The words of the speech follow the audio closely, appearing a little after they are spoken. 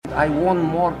I won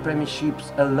more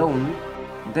premierships alone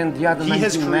than the other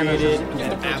 19 managers.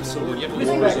 Respect,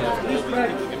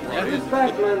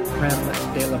 man.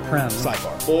 Prem de la Prem.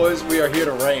 Sidebar. Boys, we are here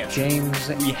to rant. James.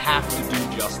 We have to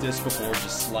do justice before we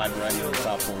just slide right into the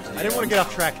top 14. I didn't want to get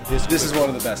off track This is one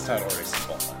of the best title races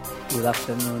of all time. Good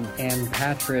afternoon. And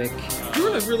Patrick. You're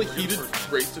in a really heated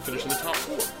race to finish in the top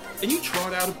 4. And you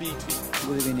trot out a B team.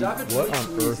 Good evening. What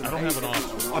on earth? I don't have an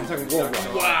offer. I'm talking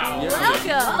worldwide. Wow.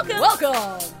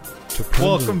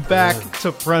 Welcome back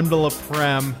to Prem de la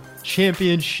Prem.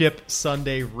 Championship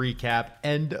Sunday recap,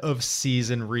 end of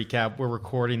season recap. We're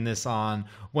recording this on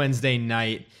Wednesday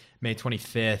night, May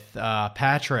 25th.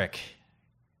 Patrick,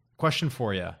 question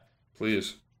for you.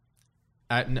 Please.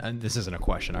 This isn't a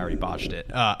question. I already botched it.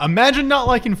 Imagine not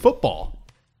liking football.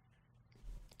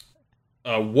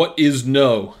 What is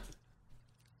no?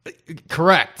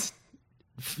 Correct.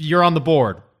 You're on the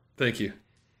board. Thank you.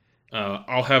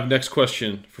 I'll have next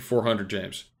question for 400,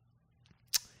 James.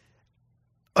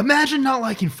 Imagine not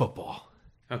liking football.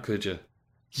 How could you?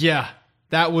 Yeah,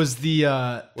 that was the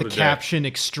What a caption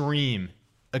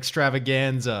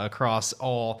extravaganza across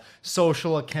all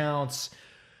social accounts,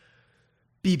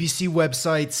 BBC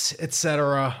websites,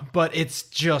 etc. But it's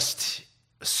just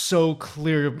so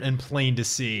clear and plain to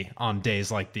see on days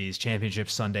like these, Championship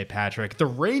Sunday, Patrick. The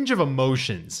range of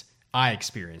emotions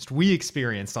we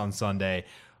experienced on Sunday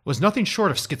was nothing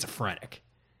short of schizophrenic.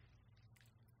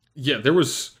 Yeah, there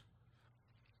was...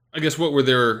 I guess what were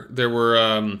there? There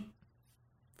were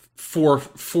four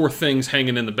things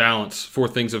hanging in the balance. 4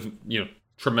 things of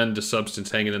tremendous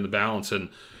substance hanging in the balance, and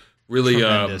really,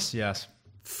 Tremendous, yes.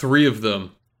 3 of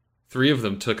them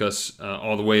took us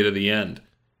all the way to the end.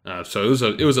 So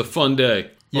it was a fun day.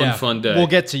 Fun day. We'll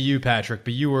get to you, Patrick,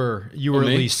 but you were at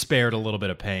me? least spared a little bit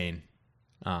of pain.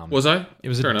 Was I? It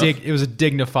was Fair it was a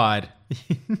dignified.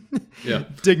 Yeah.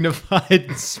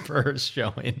 Dignified Spurs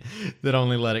showing that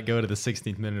only let it go to the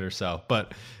 16th minute or so.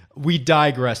 But we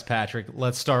digress, Patrick.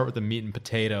 Let's start with the meat and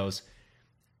potatoes.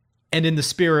 And in the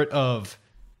spirit of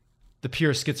the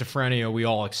pure schizophrenia we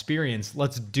all experience,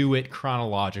 let's do it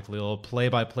chronologically. A little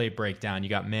play-by-play breakdown. You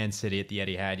got Man City at the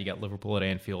Etihad. You got Liverpool at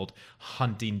Anfield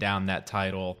hunting down that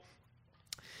title.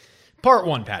 Part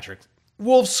 1, Patrick.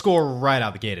 Wolves score right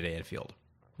out the gate at Anfield.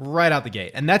 Right out the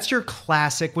gate. And that's your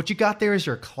classic. What you got there is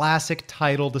your classic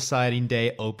title deciding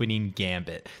day opening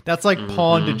gambit. That's like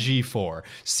pawn to G4.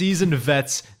 Seasoned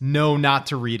vets know not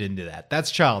to read into that.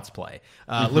 That's child's play.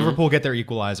 Liverpool get their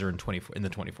equalizer in the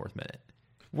 24th minute.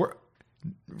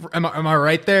 Am I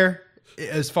right there?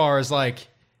 As far as like...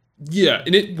 Yeah.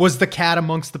 And it was the cat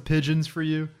amongst the pigeons for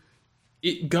you?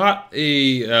 It got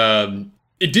a...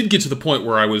 it did get to the point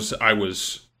where I was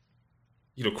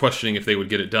questioning if they would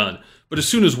get it done. But as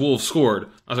soon as Wolves scored,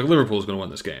 I was like, Liverpool's going to win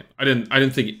this game.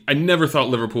 I never thought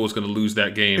Liverpool was going to lose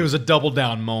that game. It was a double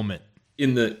down moment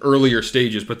in the earlier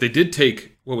stages, but they did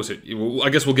take, what was it? I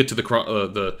guess we'll get to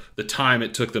the time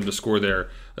it took them to score their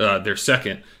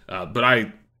second. But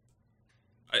I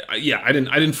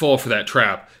didn't fall for that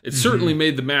trap. It certainly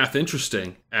made the math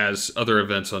interesting as other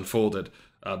events unfolded.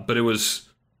 But it was,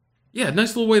 a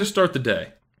nice little way to start the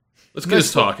day. Let's get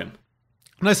us talking.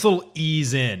 Nice little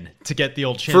ease in to get the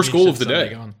old championship first goal of the Sunday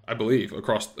day, going. I believe,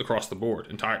 across the board.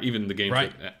 Even the game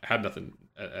had nothing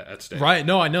at stake. Right.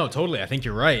 No, I know. Totally. I think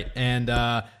you're right. And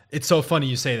it's so funny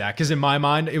you say that because in my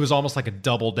mind, it was almost like a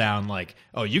double down like,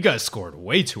 oh, you guys scored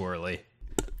way too early.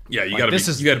 Yeah, you got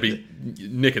to be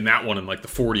nicking that one in like the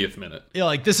 40th minute. Yeah,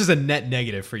 like this is a net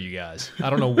negative for you guys. I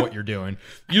don't know what you're doing.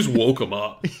 You just woke them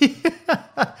up.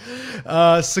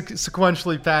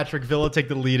 Sequentially, Patrick, Villa take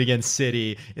the lead against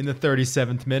City in the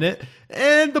 37th minute,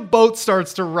 and the boat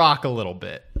starts to rock a little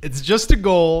bit. It's just a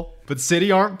goal, but City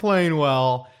aren't playing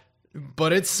well,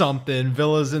 but it's something.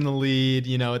 Villa's in the lead.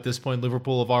 At this point,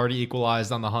 Liverpool have already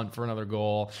equalized on the hunt for another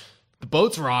goal. The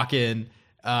boat's rocking.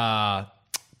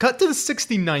 Cut to the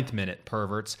 69th minute,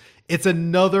 perverts. It's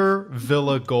another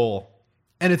Villa goal.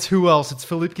 And it's who else? It's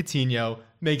Philippe Coutinho.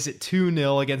 Makes it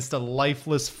 2-0 against a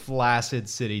lifeless, flaccid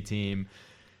City team.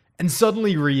 And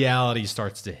suddenly reality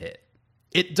starts to hit.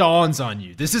 It dawns on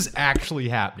you. This is actually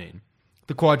happening.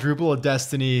 The quadruple of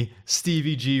destiny,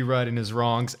 Stevie G righting his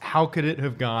wrongs. How could it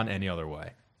have gone any other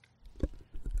way?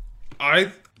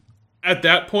 At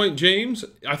that point, James,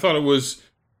 I thought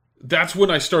that's when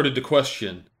I started to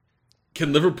question,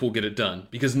 can Liverpool get it done?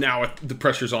 Because now the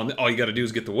pressure's on. All you got to do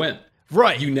is get the win.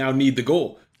 Right. You now need the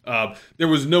goal. There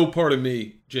was no part of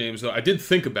me, James, though I did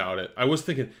think about it. I was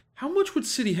thinking, how much would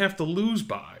City have to lose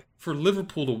by for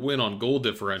Liverpool to win on goal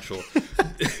differential?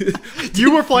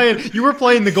 You were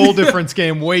playing the goal difference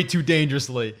game way too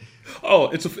dangerously. Oh,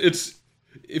 it's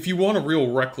if you want a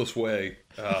real reckless way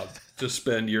to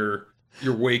spend your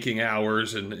waking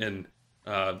hours and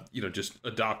just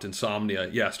adopt insomnia.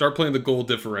 Yeah, start playing the goal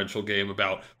differential game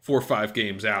about 4 or 5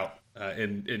 games out,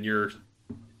 and you're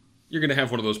going to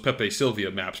have one of those Pepe Silvia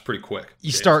maps pretty quick.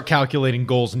 You start calculating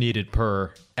goals needed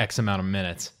per X amount of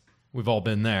minutes. We've all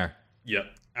been there. Yep,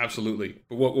 absolutely.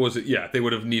 But what was it? Yeah, they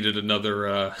would have needed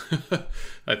another,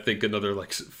 I think another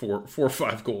like 4 or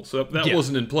 5 goals. So that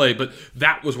wasn't in play, but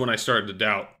that was when I started to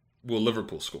doubt, will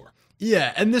Liverpool score?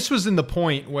 Yeah, and this was in the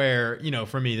point where,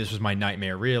 for me, this was my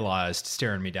nightmare realized,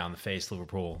 staring me down the face,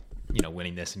 Liverpool,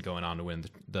 winning this and going on to win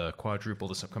the quadruple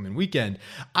this upcoming weekend.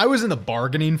 I was in the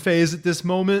bargaining phase at this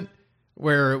moment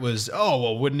where it was,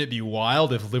 wouldn't it be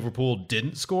wild if Liverpool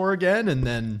didn't score again and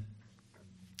then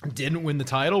didn't win the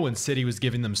title when City was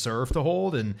giving them serve to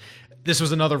hold? And this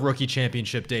was another rookie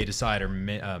championship day decider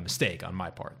mistake on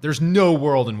my part. There's no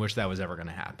world in which that was ever going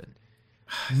to happen.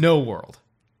 No world.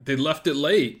 They left it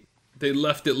late.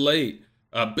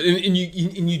 But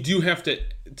you do have to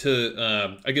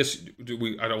I guess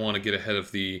I don't want to get ahead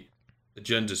of the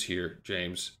agendas here,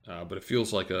 James. But it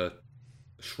feels like a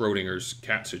Schrodinger's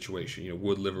cat situation.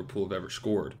 Would Liverpool have ever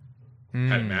scored?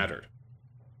 Had it mattered?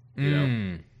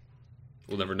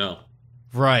 We'll never know.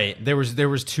 Right. There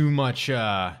was too much.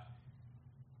 The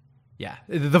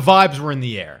vibes were in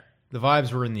the air.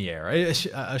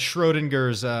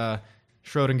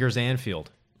 Schrodinger's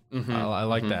Anfield. Mm-hmm. I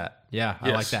like that. Yeah,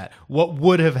 I like that. What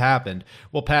would have happened?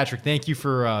 Well, Patrick, thank you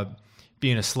for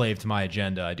being a slave to my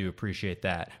agenda. I do appreciate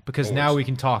that. Because now we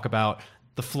can talk about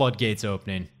the floodgates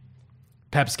opening.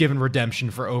 Pep's given redemption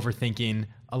for overthinking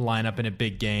a lineup in a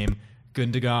big game.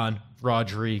 Gundogan,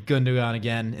 Rodri, Gundogan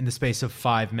again in the space of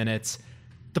 5 minutes.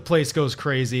 The place goes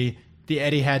crazy. The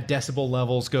Etihad decibel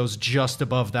levels goes just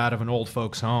above that of an old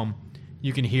folks' home.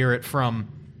 You can hear it from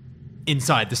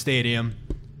inside the stadium.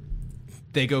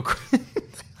 They go.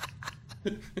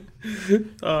 It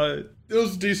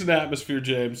was a decent atmosphere,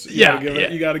 James. You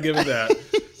gotta give it that.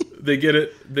 They get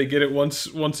it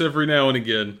once every now and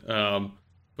again.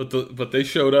 But they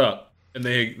showed up and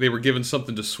they were given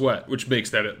something to sweat, which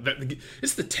makes that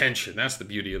it's the tension. That's the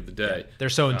beauty of the day. They're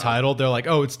so entitled. They're like,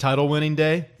 it's title winning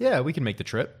day. Yeah, we can make the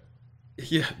trip.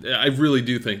 Yeah, I really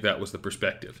do think that was the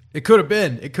perspective. It could have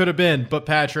been. But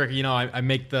Patrick, I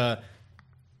make the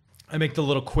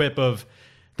little quip of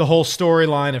the whole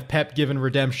storyline of Pep given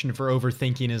redemption for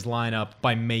overthinking his lineup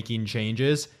by making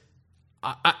changes.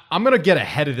 I'm going to get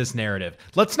ahead of this narrative.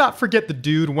 Let's not forget the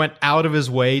dude went out of his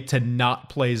way to not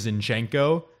play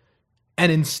Zinchenko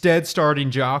and instead starting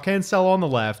João Cancelo on the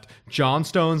left, John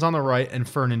Stones on the right, and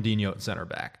Fernandinho at center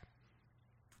back.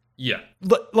 Yeah.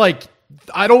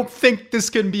 I don't think this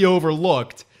can be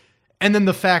overlooked. And then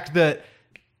the fact that,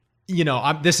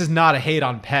 this is not a hate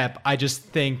on Pep. I just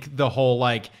think the whole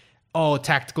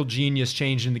tactical genius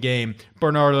changing the game.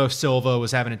 Bernardo Silva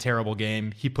was having a terrible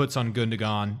game. He puts on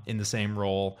Gundogan in the same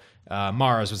role.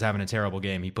 Mahrez was having a terrible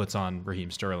game. He puts on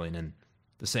Raheem Sterling in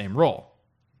the same role.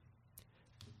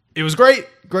 It was great.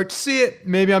 Great to see it.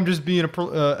 Maybe I'm just being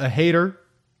a hater.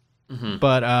 Mm-hmm.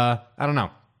 But I don't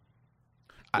know.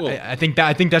 Well, I think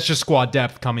that's just squad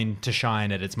depth coming to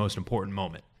shine at its most important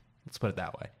moment. Let's put it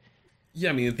that way.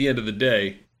 Yeah, I mean, at the end of the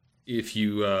day, if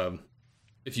you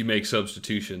make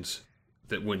substitutions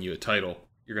that win you a title,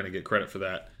 you're going to get credit for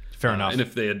that. Fair enough. And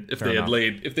if they had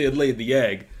laid the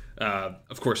egg,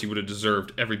 of course he would have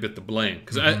deserved every bit the blame.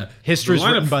 Because history's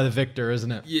written by the victor,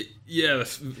 isn't it? Yeah,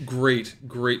 that's great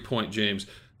point, James.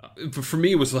 For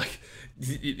me, it was like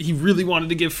he really wanted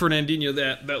to give Fernandinho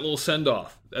that little send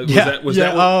off. That's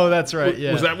right.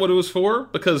 Yeah. Was that what it was for?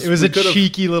 Because it was a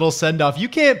cheeky little send off. You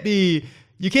can't be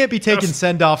taking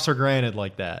send offs for granted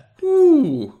like that.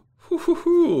 Ooh.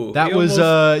 That was,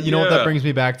 what that brings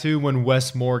me back to? When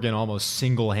Wes Morgan almost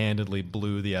single-handedly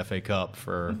blew the FA Cup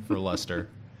for Leicester.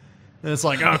 And it's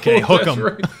like, okay, hook him.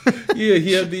 Right. Yeah,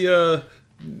 he had the,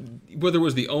 whether it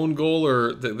was the own goal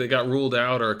or they got ruled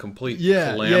out or a complete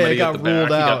calamity it got at the ruled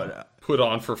back. out. He got put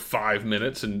on for 5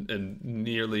 minutes and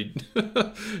nearly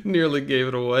gave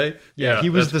it away. Yeah, he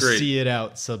was the see it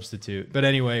out substitute. But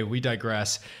anyway, we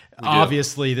digress.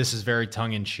 Obviously, this is very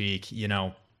tongue-in-cheek,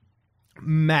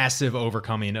 massive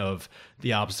overcoming of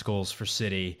the obstacles for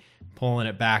City, pulling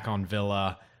it back on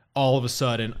Villa. All of a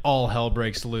sudden, all hell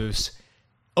breaks loose.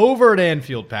 Over at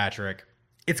Anfield, Patrick,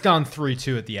 it's gone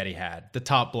 3-2 at the Etihad. The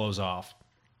top blows off.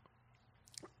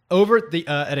 Over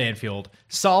at Anfield,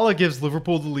 Salah gives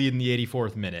Liverpool the lead in the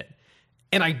 84th minute.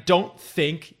 And I don't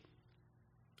think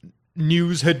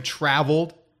news had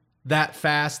traveled that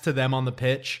fast to them on the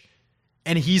pitch.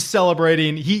 And he's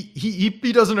celebrating. He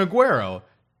does an Aguero.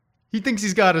 He thinks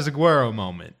he's got his Aguero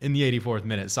moment in the 84th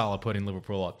minute, Salah putting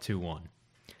Liverpool up 2-1.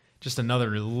 Just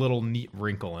another little neat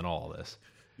wrinkle in all of this.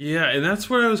 Yeah, and that's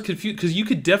where I was confused, because you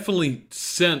could definitely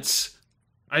sense.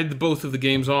 I had both of the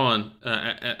games on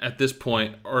at this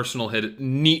point. Arsenal had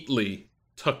neatly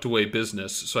tucked away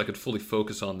business so I could fully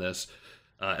focus on this.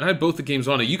 And I had both the games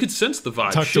on. And you could sense the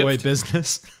vibe Tucked shift. away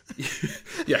business.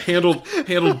 Yeah, handled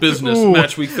business. Ooh.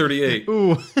 Match week 38.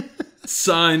 Ooh.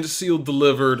 Signed, sealed,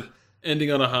 delivered,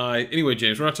 ending on a high. Anyway,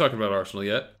 James, we're not talking about Arsenal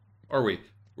yet, are we?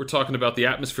 We're talking about the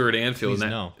atmosphere at Anfield. Please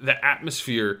and no. the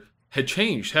atmosphere had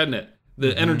changed, hadn't it?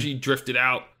 The energy drifted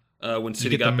out when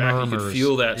City get got the back. You murmurs. could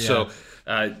feel that. Yeah.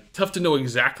 So tough to know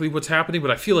exactly what's happening,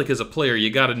 but I feel like as a player, you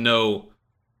got to know,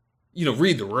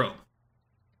 read the room.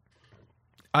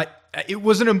 It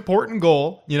was an important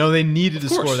goal. They needed to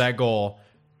course. score that goal.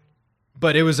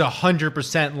 But it was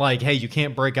 100% like, hey, you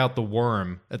can't break out the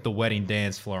worm at the wedding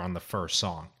dance floor on the first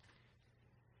song.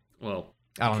 Well,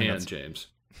 I don't you know can, if James.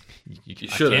 You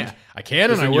I shouldn't. can. I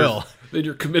can and I will. Then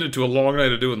you're committed to a long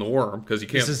night of doing the worm because you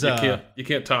can't. This is, you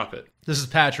can't top it. This is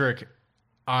Patrick.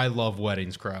 I love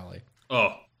weddings, Crowley.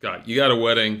 Oh God, you got a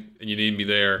wedding and you need me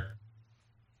there.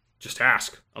 Just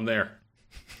ask. I'm there.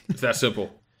 It's that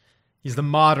simple. He's the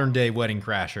modern day wedding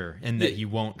crasher in that he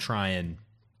won't try and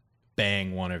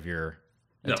bang one of your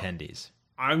No. attendees.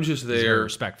 I'm just He's very there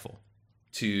respectful.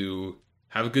 to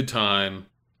have a good time,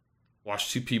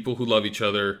 watch two people who love each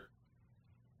other,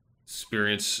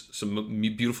 experience some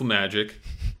beautiful magic,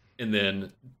 and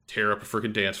then tear up a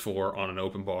freaking dance floor on an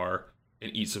open bar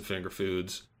and eat some finger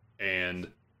foods.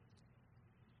 And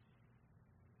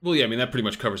well, yeah, I mean that pretty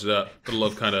much covers it up. But I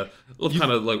love kind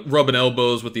of like rubbing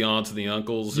elbows with the aunts and the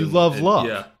uncles. You love love.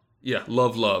 Yeah,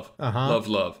 love, Uh-huh.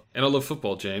 love, and I love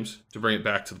football, James. To bring it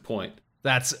back to the point.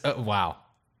 That's wow,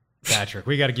 Patrick.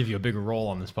 We got to give you a bigger role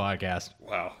on this podcast.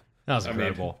 Wow, That was I mean,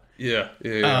 incredible. yeah.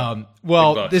 Big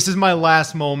Well, bucks. this is my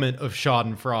last moment of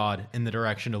Schadenfreude in the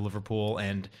direction of Liverpool,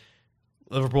 and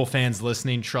Liverpool fans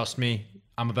listening, trust me,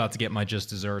 I'm about to get my just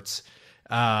desserts.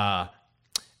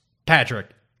 Patrick,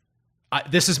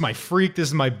 this is my freak, this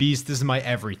is my beast, this is my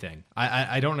everything.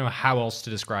 I don't know how else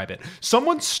to describe it.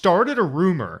 Someone started a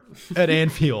rumor at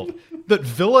Anfield that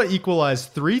Villa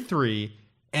equalized 3-3,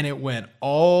 and it went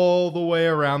all the way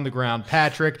around the ground.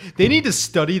 Patrick, they need to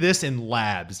study this in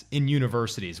labs, in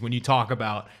universities, when you talk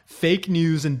about fake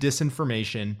news and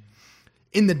disinformation.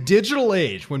 In the digital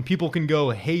age, when people can go,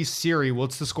 hey Siri,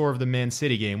 what's the score of the Man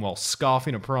City game while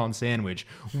scoffing a prawn sandwich,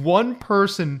 one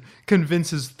person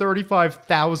convinces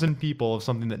 35,000 people of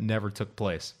something that never took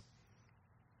place.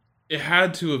 It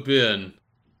had to have been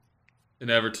an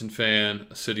Everton fan,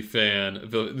 a City fan.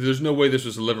 There's no way this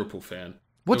was a Liverpool fan.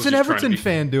 What's That an was just trying to Everton be-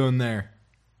 fan doing there?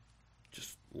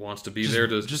 Just wants to be there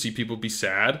to see people be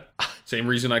sad. Same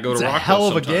reason I go It's to a Rock hell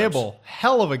of a sometimes. gamble.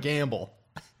 Hell of a gamble.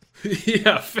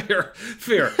 Yeah, fair. It's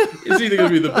either going to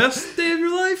be the best day of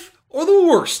your life or the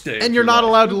worst day. And you're not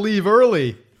allowed to leave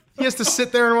early. He has to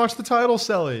sit there and watch the title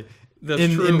celly. That's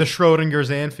in true. the Schrodinger's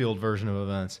Anfield version of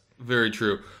events. Very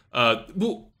true.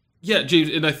 Well, yeah, James,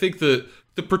 and I think the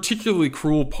particularly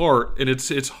cruel part, and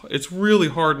it's really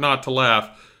hard not to laugh.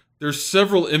 There's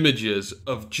several images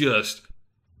of just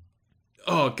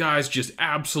guys just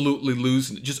absolutely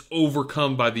losing, just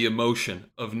overcome by the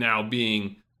emotion of now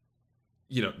being,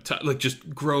 like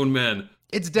just grown men.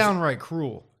 It's downright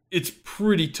cruel. It's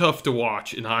pretty tough to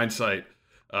watch in hindsight,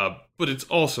 but it's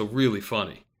also really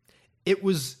funny. It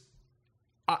was.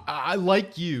 I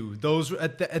like you. Those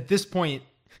at this point,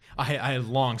 I had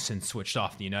long since switched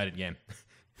off the United game.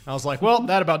 I was like, well,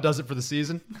 that about does it for the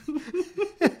season.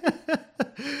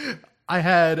 I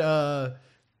had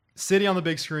City on the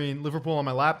big screen, Liverpool on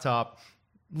my laptop.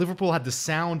 Liverpool had the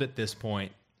sound at this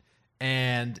point,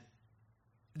 and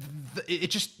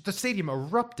the stadium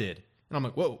erupted, and I'm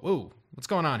like, whoa, what's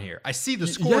going on here? I see the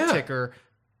score ticker.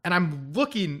 And I'm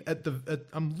looking at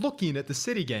the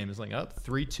City game. It's like,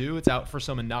 3-2. It's out for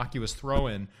some innocuous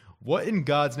throw-in. What in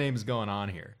God's name is going on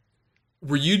here?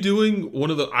 Were you doing one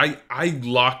of the? I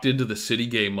locked into the City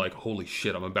game like, holy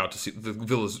shit! I'm about to see the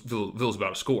Villa's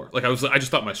about to score. Like I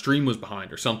just thought my stream was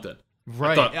behind or something.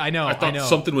 Right? I know. I thought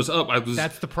something was up.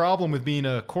 That's the problem with being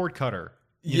a cord cutter.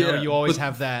 You know, you always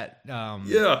have that.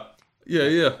 Yeah.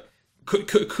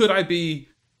 Could I be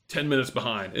 10 minutes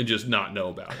behind and just not know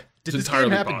about it? Did It's this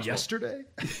game happen possible. yesterday?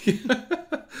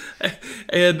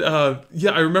 And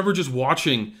I remember just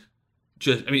watching.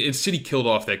 And City killed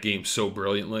off that game so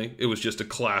brilliantly. It was just a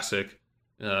classic.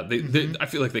 I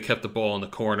feel like they kept the ball in the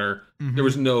corner. Mm-hmm. There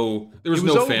was no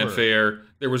over. fanfare.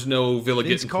 There was no Villa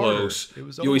Vince getting Carter. close. It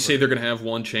was You always over. say they're going to have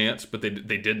one chance, but they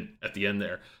didn't at the end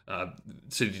there.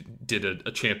 City did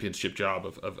a championship job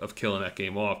of killing that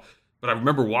game off. But I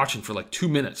remember watching for like 2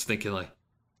 minutes, thinking like,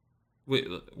 wait,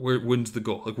 when's the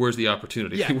goal? Like, where's the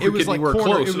opportunity? Yeah, we're it was getting, like we're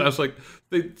corner- close, it and I was like,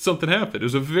 something happened. It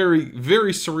was a very,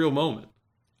 very surreal moment.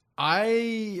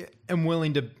 I am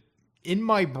willing to, in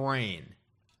my brain,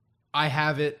 I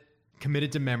have it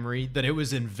committed to memory that it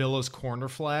was in Villa's corner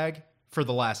flag for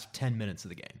the last 10 minutes of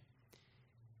the game.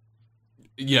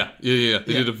 Yeah. They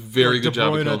did a very Like good De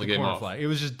job of Bruyne killing at the game corner off. flag. It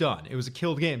was just done. It was a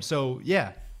killed game. So,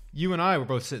 yeah, you and I were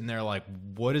both sitting there like,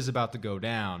 what is about to go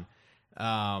down?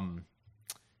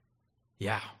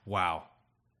 Yeah, wow.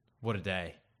 What a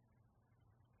day.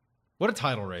 What a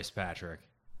title race, Patrick.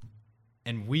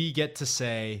 And we get to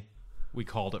say we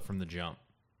called it from the jump.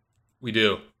 We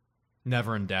do.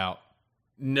 Never in doubt.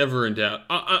 Never in doubt.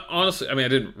 Honestly, I mean, I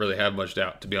didn't really have much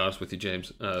doubt, to be honest with you,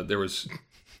 James. There was...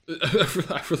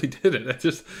 I really didn't. I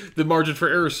just, the margin for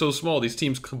error is so small. These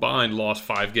teams combined lost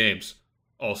 5 games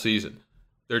all season.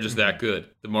 They're just that good.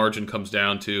 The margin comes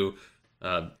down to,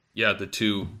 the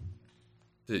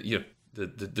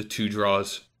two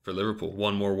draws for Liverpool.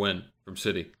 One more win from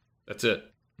City. That's it.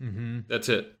 Mm-hmm. That's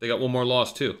it. They got one more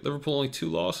loss too. Liverpool only 2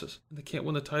 losses. They can't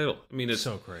win the title. I mean, it's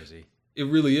so crazy. It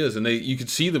really is, and you could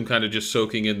see them kind of just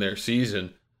soaking in their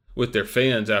season with their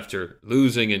fans after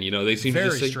losing, and they seem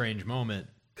very to just strange moment.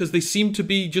 Because they seem to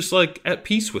be just like at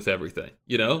peace with everything,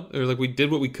 They're like, we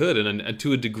did what we could, and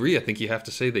to a degree, I think you have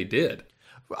to say they did.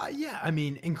 Yeah, I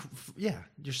mean,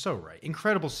 you're so right.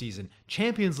 Incredible season.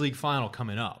 Champions League final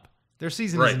coming up. Their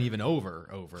season isn't even over.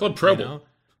 Club treble.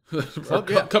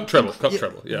 Cup treble.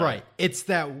 Yeah. Right. It's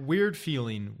that weird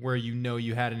feeling where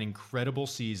you had an incredible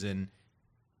season,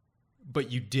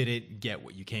 but you didn't get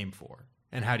what you came for.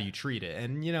 And how do you treat it?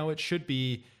 And, it should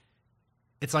be...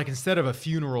 It's like instead of a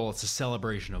funeral, it's a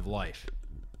celebration of life.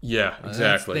 Yeah,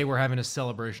 exactly. They were having a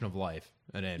celebration of life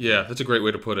at Anfield. Yeah, that's a great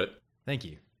way to put it. Thank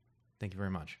you. Thank you very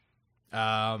much.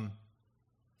 And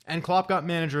Klopp got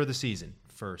manager of the season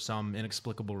for some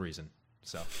inexplicable reason.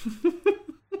 So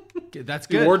that's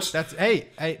good.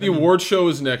 The award show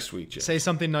is next week, Jim. Say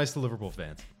something nice to Liverpool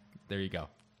fans. There you go.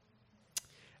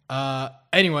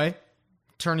 Anyway,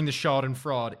 turning the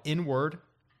Schadenfreude inward,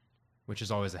 which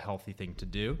is always a healthy thing to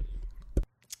do.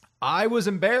 I was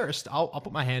embarrassed. I'll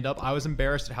put my hand up. I was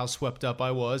embarrassed at how swept up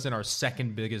I was in our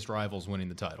second biggest rivals winning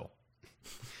the title.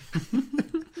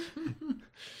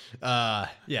 A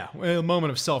moment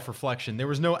of self-reflection. There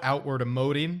was no outward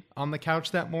emoting on the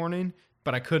couch that morning,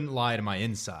 but I couldn't lie to my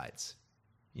insides.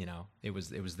 It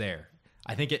was there.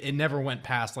 I think it never went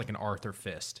past like an Arthur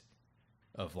fist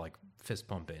of like fist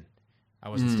pumping. I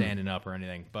wasn't standing up or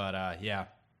anything, but yeah.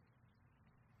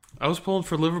 I was pulling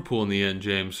for Liverpool in the end,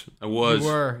 James. I was.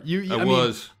 You were. I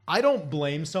was. I don't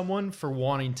blame someone for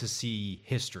wanting to see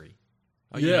history.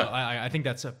 Yeah. I think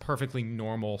that's a perfectly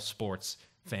normal sports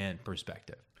fan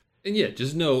perspective. And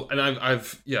just know, and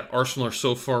Arsenal are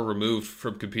so far removed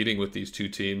from competing with these two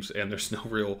teams, and there's no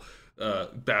real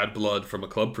bad blood from a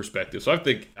club perspective. So I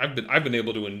think I've been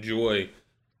able to enjoy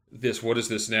this. What is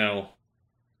this now?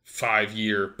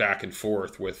 5-year back and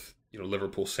forth with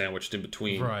Liverpool sandwiched in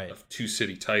between of 2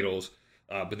 City titles,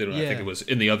 but then I think it was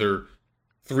in the other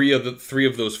 3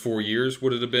 of those 4 years.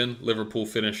 Would it have been Liverpool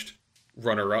finished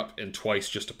runner-up and twice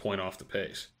just a point off the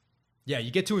pace? Yeah,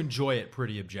 you get to enjoy it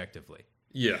pretty objectively.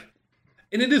 Yeah,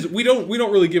 and it is. We don't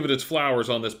really give it its flowers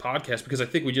on this podcast because I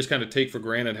think we just kind of take for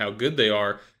granted how good they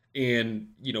are, and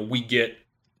we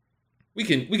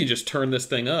can just turn this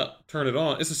thing up, turn it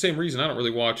on. It's the same reason I don't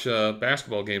really watch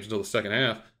basketball games until the second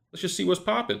half. Let's just see what's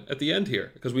popping at the end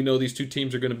here because we know these two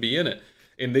teams are going to be in it,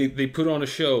 and they put on a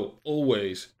show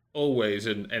always,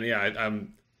 and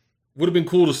I'm would have been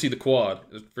cool to see the quad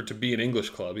to be an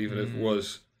English club even if it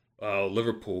was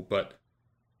Liverpool, but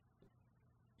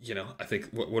I think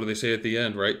what do they say at the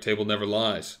end, right? Table never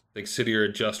lies. I think City are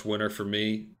a just winner for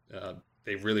me.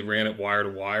 They really ran it wire to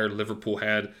wire. Liverpool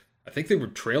I think they were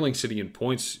trailing City in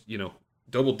points,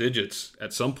 double digits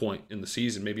at some point in the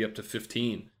season, maybe up to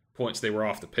 15 points. They were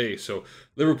off the pace. So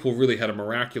Liverpool really had a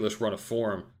miraculous run of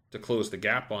form to close the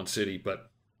gap on City, but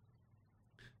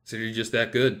City are just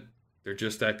that good. They're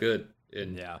just that good.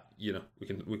 And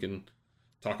we can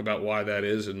talk about why that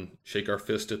is and shake our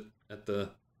fist at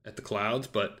the clouds,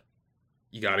 but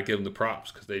you got to give them the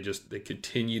props because they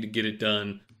continue to get it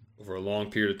done over a long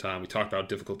period of time. We talked about how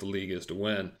difficult the league is to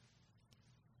win.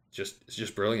 It's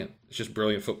just brilliant. It's just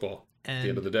brilliant football at the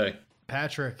end of the day.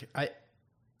 Patrick,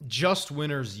 just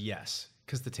winners, yes,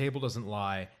 because the table doesn't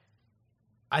lie.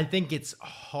 I think it's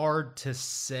hard to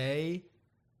say.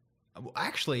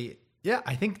 Actually, yeah,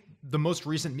 I think the most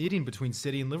recent meeting between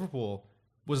City and Liverpool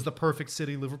was the perfect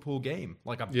City-Liverpool game,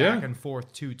 like a back and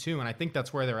forth 2-2, and I think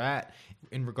that's where they're at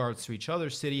in regards to each other.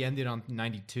 City ended on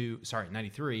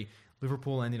 93.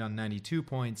 Liverpool ended on 92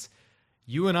 points.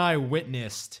 you and I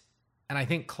witnessed, and I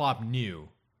think Klopp knew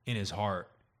in his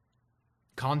heart,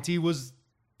 Conte was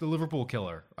the Liverpool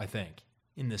killer, I think,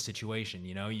 in this situation.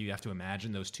 You know, you have to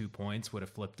imagine those 2 points would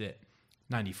have flipped it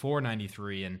 94,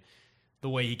 93, and the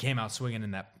way he came out swinging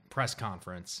in that press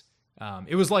conference.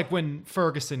 It was like when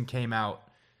Ferguson came out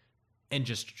and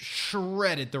just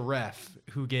shredded the ref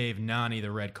who gave Nani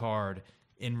the red card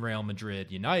in Real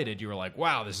Madrid United. You were like,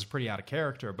 wow, this is pretty out of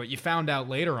character. But you found out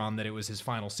later on that it was his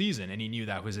final season, and he knew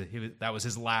that was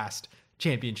his last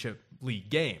Championship League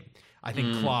game. I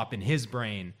think Klopp, in his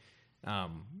brain,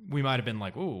 we might have been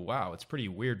like, oh, wow, it's pretty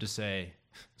weird to say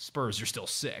Spurs are still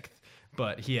sixth.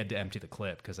 But he had to empty the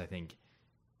clip because I think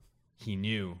he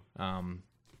knew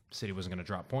City wasn't going to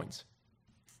drop points.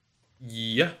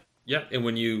 Yeah. And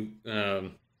when you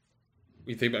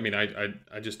think, I mean,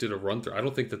 I just did a run through. I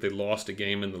don't think that they lost a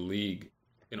game in the league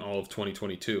in all of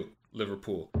 2022,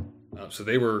 Liverpool. So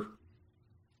they were,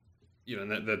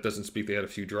 and that doesn't speak. They had a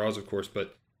few draws, of course,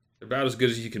 but they're about as good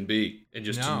as you can be. And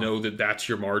just to know that that's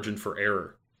your margin for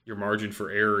error. Your margin for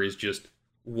error is just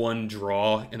one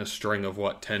draw in a string of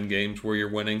 10 games where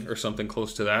you're winning or something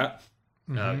close to that,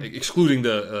 excluding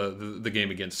the game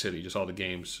against City, just all the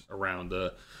games around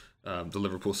the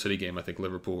Liverpool City game. I think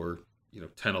Liverpool were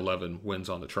 10-11 wins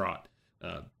on the trot,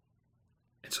 and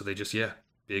so they just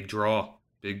big draw,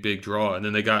 big draw, and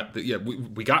then they got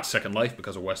we got second life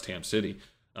because of West Ham City,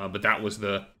 but that's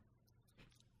the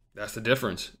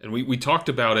difference, and we talked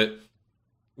about it.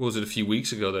 What was it, a few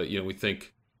weeks ago, that we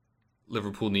think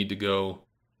Liverpool need to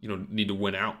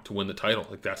win out to win the title.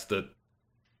 Like that's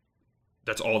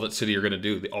all that City are going to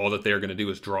do. All that they're going to do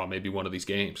is draw maybe one of these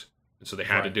games. And so they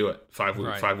had to do it.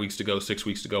 5 weeks to go, 6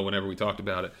 weeks to go, whenever we talked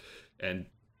about it. And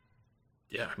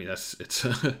yeah, I mean,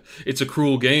 it's a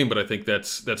cruel game, but I think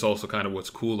that's also kind of what's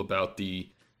cool about the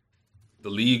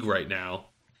league right now,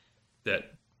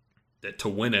 that to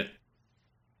win it,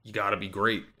 you got to be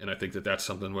great. And I think that's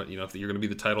something if you're going to be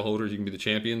the title holders, you can be the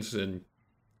champions, and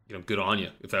good on you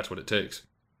if that's what it takes.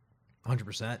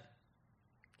 100%.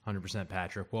 100%,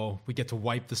 Patrick. Well, we get to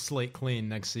wipe the slate clean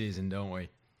next season, don't we?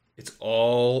 It's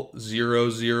all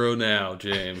 0-0 now,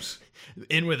 James.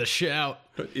 In with a shout.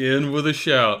 In with a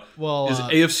shout. Well, is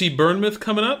AFC Bournemouth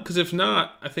coming up? Because if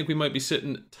not, I think we might be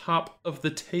sitting top of the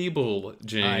table,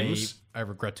 James. I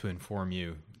regret to inform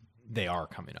you, they are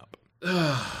coming up.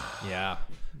 Yeah.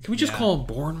 Can we just call them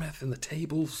Bournemouth in the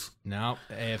tables? No,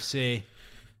 AFC.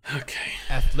 Okay.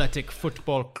 Athletic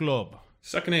Football Club.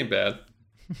 Second ain't bad.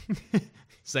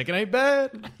 Second ain't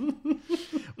bad.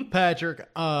 Patrick,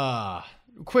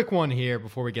 quick one here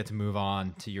before we get to move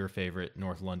on to your favorite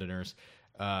North Londoners.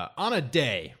 On a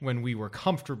day when we were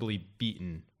comfortably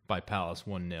beaten by Palace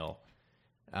 1-0,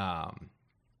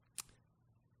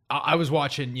 I was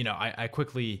watching, I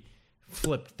quickly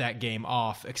flipped that game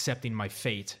off, accepting my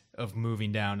fate of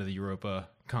moving down to the Europa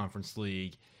Conference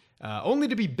League, only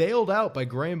to be bailed out by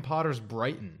Graham Potter's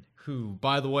Brighton, who,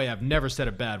 by the way, I've never said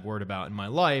a bad word about in my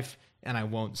life, and I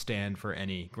won't stand for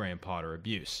any Graham Potter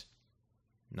abuse.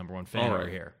 Number one fan over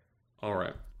here. All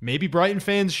right. Maybe Brighton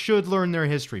fans should learn their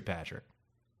history, Patrick.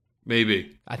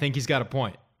 Maybe. I think he's got a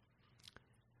point.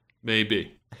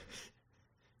 Maybe.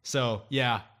 So,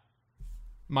 yeah.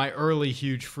 My early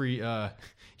huge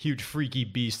freaky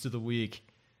beast of the week.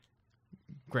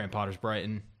 Graham Potter's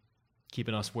Brighton.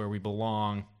 Keeping us where we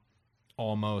belong.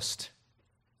 Almost.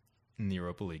 In the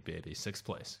Europa League, baby. 6th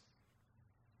place.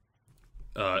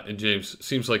 And James,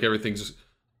 seems like everything's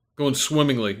going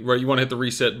swimmingly, right? You want to hit the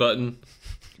reset button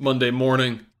Monday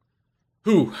morning.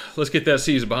 Let's get that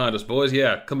season behind us, boys.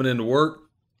 Yeah, coming into work.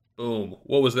 Boom.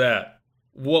 What was that?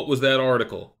 What was that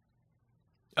article?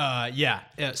 Yeah.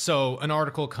 So an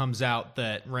article comes out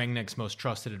that Rangnick's most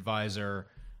trusted advisor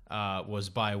was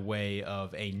by way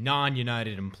of a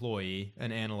non-United employee,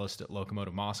 an analyst at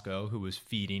Lokomotiv Moscow, who was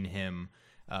feeding him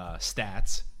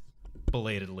stats,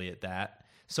 belatedly at that.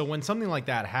 So when something like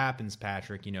that happens,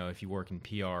 Patrick, if you work in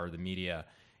PR or the media,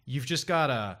 you've just got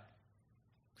to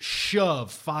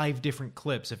shove 5 different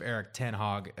clips of Erik ten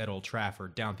Hag at Old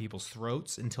Trafford down people's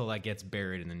throats until that gets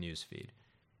buried in the newsfeed.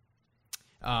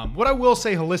 What I will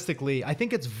say holistically, I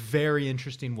think it's very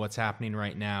interesting what's happening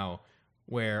right now,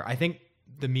 where I think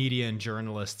the media and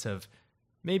journalists have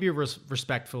maybe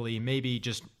respectfully, maybe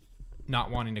just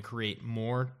not wanting to create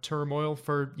more turmoil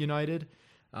for United,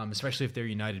 especially if they're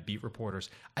United beat reporters.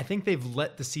 I think they've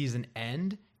let the season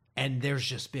end, and there's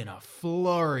just been a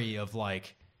flurry of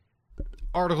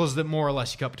articles that more or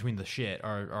less you cut between the shit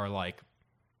are like,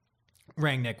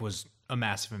 Rangnick was a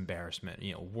massive embarrassment,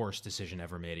 worst decision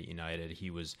ever made at United.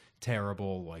 He was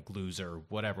terrible, loser,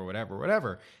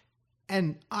 whatever.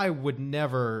 And I would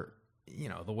never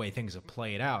the way things have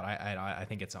played out, I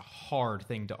think it's a hard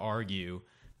thing to argue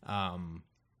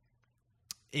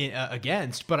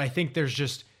against. But I think there's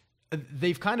just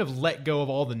they've kind of let go of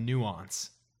all the nuance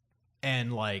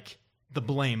and like the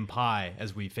blame pie,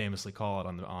 as we famously call it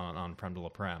on Prem de la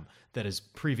Prem, that has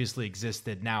previously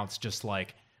existed. Now it's just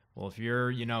like, well, if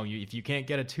if you can't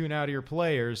get a tune out of your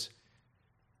players,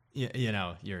 you're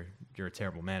a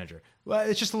terrible manager. Well,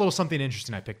 it's just a little something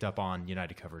interesting I picked up on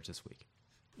United coverage this week.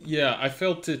 Yeah, I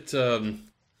felt it.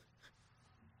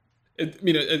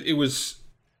 It was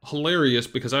hilarious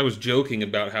because I was joking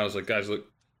about how I was like, guys, look,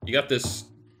 you got this.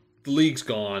 The league's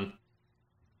gone.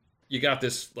 You got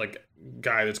this like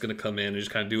guy that's going to come in and just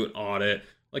kind of do an audit,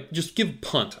 like just give a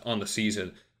punt on the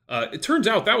season. It turns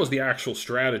out that was the actual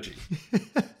strategy.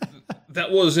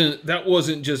 That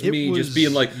wasn't just me just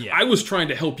being like, I was trying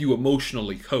to help you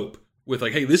emotionally cope with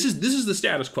like, hey, this is the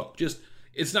status quo. Just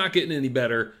it's not getting any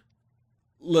better.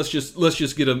 Let's just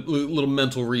get a little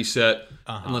mental reset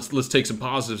and let's take some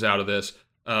positives out of this.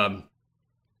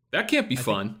 That can't be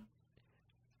fun.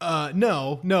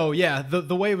 No, yeah.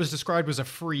 The way it was described was a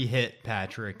free hit,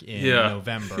 Patrick, in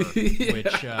November,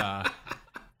 which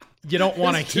you don't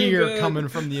want to hear coming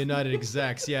from the United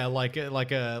execs. Yeah, like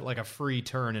a free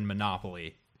turn in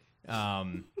Monopoly.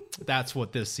 That's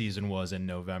what this season was in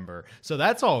November. So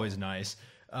that's always nice.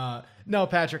 No,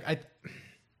 Patrick, I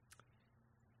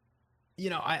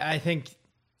think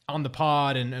on the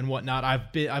pod and whatnot,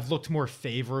 I've looked more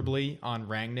favorably on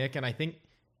Rangnick, and I think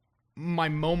my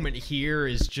moment here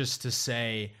is just to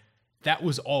say that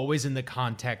was always in the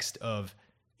context of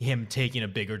him taking a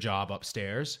bigger job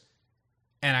upstairs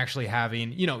and actually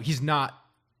having, he's not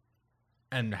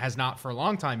and has not for a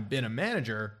long time been a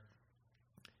manager.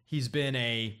 He's been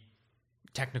a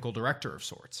technical director of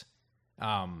sorts,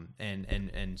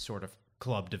 and sort of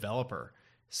club developer.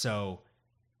 So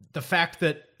the fact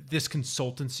that this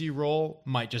consultancy role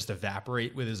might just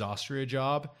evaporate with his Austria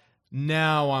job,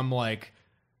 now I'm like,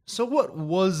 so what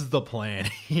was the plan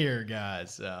here,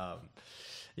 guys?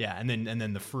 Yeah, and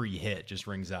then the free hit just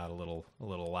rings out a little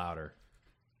louder.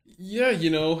 Yeah,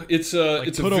 it's a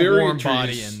put very a warm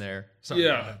body in there.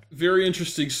 Sorry, very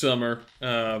interesting summer.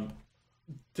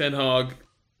 Ten Hag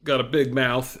got a big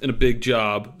mouth and a big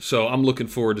job, so I'm looking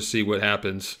forward to see what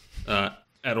happens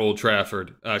at Old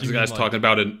Trafford. Because the guy's talking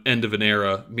about an end of an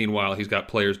era. Meanwhile, he's got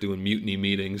players doing mutiny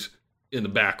meetings in the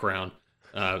background.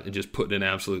 And just putting in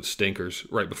absolute stinkers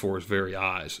right before his very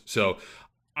eyes. So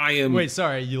I am. Wait,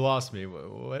 sorry, you lost me.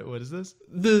 What is this?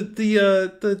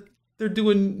 They're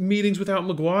doing meetings without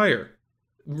Maguire.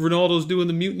 Ronaldo's doing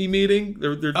the mutiny meeting.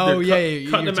 They're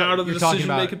cutting him out of the decision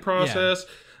making process.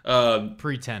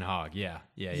 Pre Ten Hag, yeah.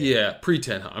 Pre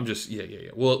Ten Hag. I'm just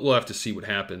We'll have to see what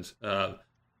happens. And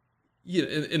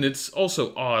it's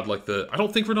also odd. Like I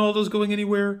don't think Ronaldo's going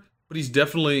anywhere, but he's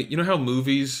definitely. You know how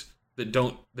movies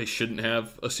they shouldn't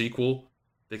have a sequel.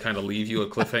 They kind of leave you a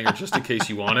cliffhanger just in case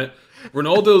you want it.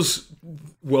 Ronaldo's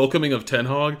welcoming of Ten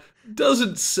Hag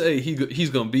doesn't say he's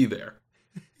going to be there.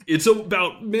 It's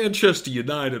about Manchester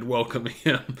United welcoming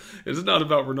him. It's not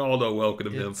about Ronaldo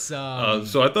welcoming him. So I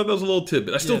thought that was a little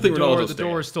tidbit. I still think Ronaldo's the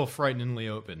door is still frighteningly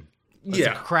open. It's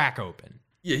a crack open.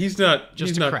 Yeah, he's not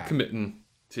committing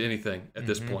to anything at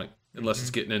this point, unless it's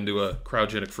getting into a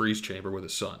cryogenic freeze chamber with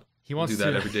his son. He wants to do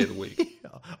that every day of the week.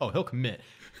 Oh, he'll commit.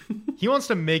 He wants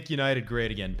to make United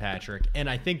great again, Patrick. And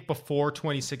I think before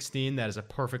 2016, that is a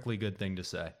perfectly good thing to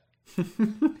say.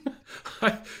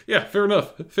 Yeah, fair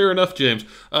enough. Fair enough, James.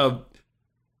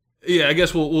 Yeah, I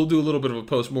guess we'll do a little bit of a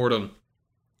postmortem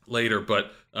later,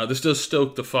 but this does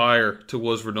stoke the fire to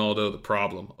was Ronaldo the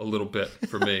problem a little bit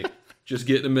for me. Just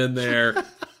getting him in there,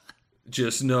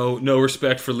 just no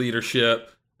respect for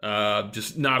leadership,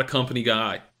 just not a company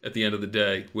guy at the end of the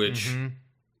day, which,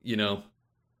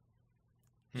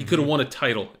 he could have won a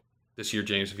title this year,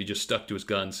 James, if he just stuck to his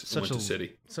guns and went to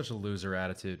City. Such a loser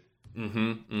attitude.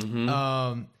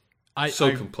 Complacent.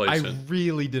 I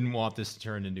really didn't want this to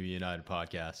turn into a United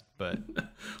podcast, but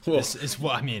this is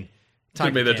what I mean. I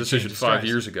made that decision 5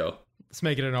 years ago. Let's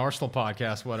make it an Arsenal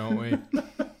podcast, why don't we?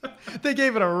 They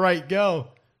gave it a right go.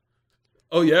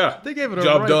 Oh yeah, they gave it a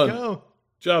right go.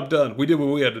 Job done. We did what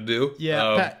we had to do.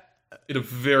 Yeah, in a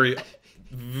very,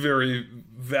 very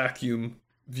vacuum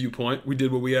viewpoint, we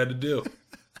did what we had to do.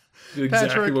 Did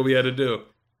exactly what we had to do.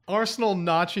 Arsenal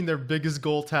notching their biggest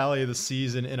goal tally of the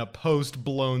season in a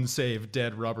post-blown save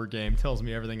dead rubber game tells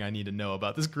me everything I need to know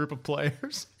about this group of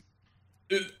players.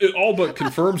 It all but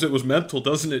confirms it was mental,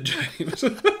 doesn't it, James?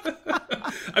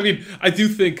 I mean, I do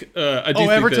think...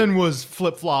 Everton was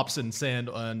flip-flops and sand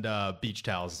and beach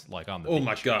towels like on the beach. Oh,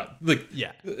 my God. Like,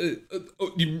 yeah.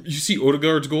 You see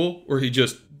Odegaard's goal where he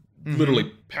just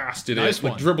literally passed it Nice in,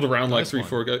 like one. dribbled around like Nice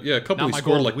 3-4 one. guys. Yeah, a couple Not he my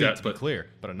scored goal like of the week, that, to be but clear,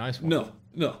 but a nice one.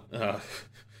 no,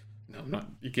 I'm not.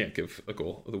 You can't give a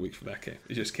goal of the week from that game.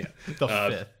 You just can't. The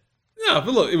fifth. Yeah,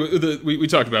 but look, we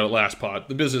talked about it last pod.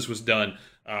 The business was done.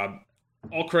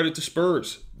 All credit to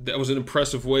Spurs. That was an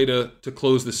impressive way to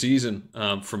close the season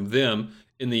from them.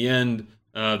 In the end,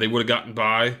 they would have gotten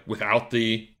by without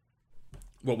the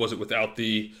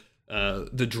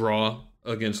draw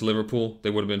against Liverpool.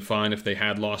 They would have been fine if they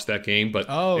had lost that game. But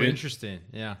Interesting.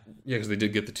 Yeah, because they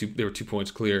did get they were 2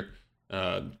 points clear.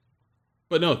 But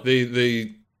no,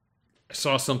 they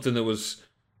saw something that was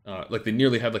like they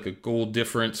nearly had like a goal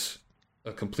difference,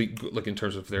 a complete, like in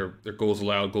terms of their goals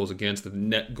allowed, goals against, the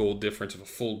net goal difference of a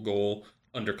full goal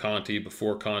under Conte,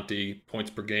 before Conte,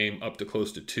 points per game up to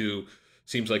close to 2.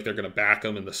 Seems like they're going to back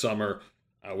them in the summer,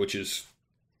 which is,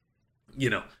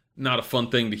 not a fun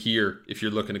thing to hear if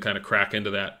you're looking to kind of crack into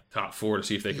that top 4 to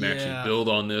see if they can actually build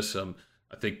on this. I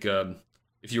think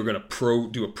if you were going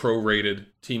to do a pro-rated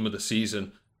team of the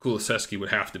season, Kulusevski would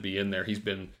have to be in there. He's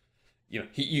been,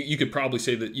 you could probably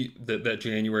say that that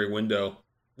January window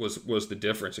was the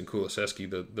difference in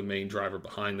Kulusevski, the main driver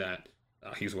behind that.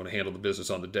 He's the one to handle the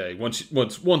business on the day. Once it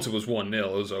was 1-0,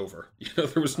 it was over.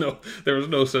 There was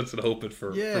no sense in hoping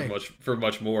for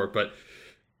much more. But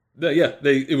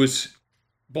it was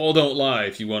ball don't lie.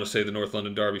 If you want to say the North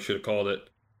London Derby should have called it,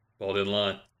 ball didn't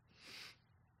lie.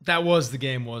 That was the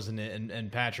game, wasn't it?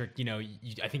 And Patrick,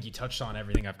 I think you touched on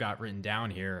everything I've got written down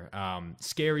here.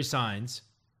 Scary signs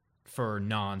for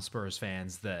non-Spurs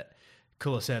fans that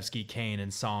Kulusevski, Kane,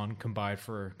 and Son combined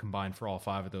for all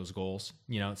 5 of those goals.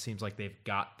 It seems like they've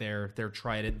got their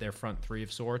trident, their front 3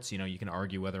 of sorts. You can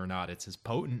argue whether or not it's as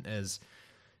potent as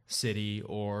City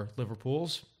or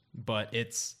Liverpool's, but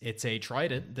it's a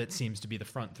trident that seems to be the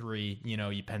front 3.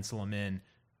 You pencil them in,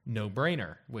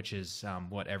 no-brainer, which is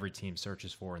what every team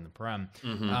searches for in the Prem.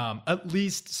 Mm-hmm. At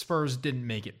least Spurs didn't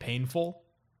make it painful,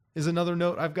 is another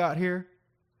note I've got here.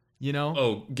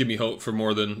 Oh, give me hope for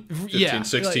more than 15,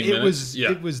 16 minutes.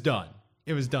 It was done.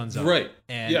 It was done. Right.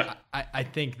 And I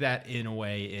think that in a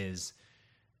way is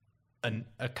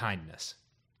a kindness.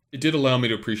 It did allow me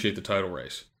to appreciate the title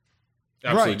race.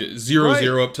 Absolutely Right. did.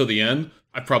 0-0 up till the end.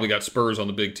 I probably got Spurs on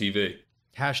the big TV.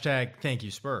 Hashtag thank you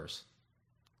Spurs.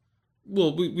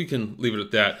 Well, we can leave it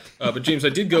at that. But James, I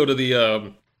did go to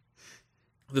the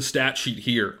stat sheet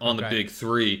here on the big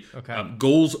 3. Okay.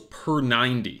 Goals per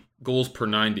 90.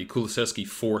 Kulusevski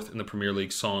 4th in the Premier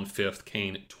League, Son 5th,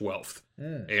 Kane 12th.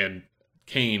 And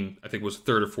Kane, I think, was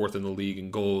 3rd or 4th in the league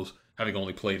in goals, having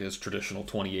only played his traditional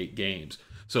 28 games.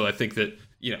 So I think that,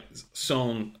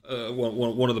 Son,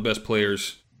 one of the best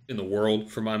players in the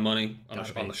world for my money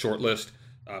on the short list.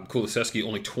 Kulusevski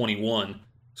only 21,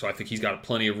 so I think he's got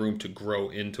plenty of room to grow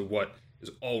into what is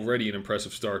already an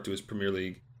impressive start to his Premier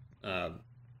League,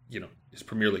 his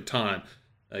Premier League time.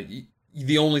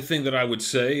 The only thing that I would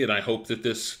say, and I hope that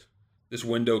this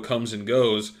window comes and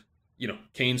goes,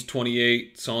 Kane's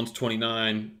 28, Son's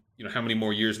 29. How many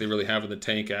more years they really have in the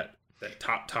tank at that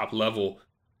top level,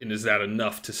 and is that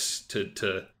enough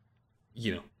to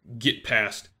get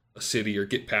past a City or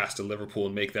get past a Liverpool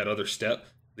and make that other step?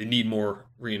 They need more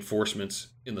reinforcements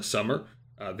in the summer.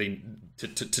 To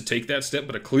take that step,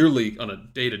 but clearly on a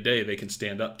day-to-day they can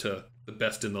stand up to the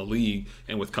best in the league,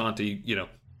 and with Conte,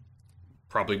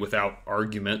 probably without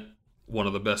argument, one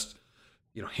of the best,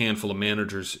 handful of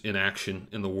managers in action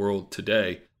in the world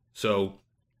today. So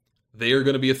they are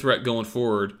going to be a threat going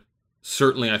forward.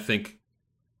 Certainly, I think,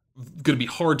 going to be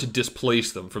hard to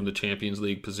displace them from the Champions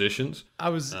League positions. I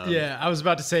was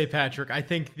about to say, Patrick, I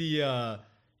think the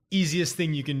easiest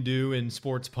thing you can do in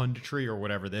sports punditry or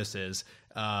whatever this is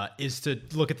to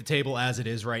look at the table as it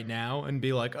is right now and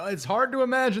be like, oh, it's hard to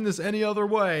imagine this any other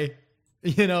way.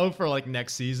 For like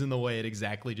next season, the way it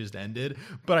exactly just ended.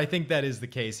 But I think that is the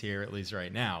case here, at least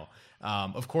right now.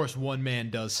 Of course, one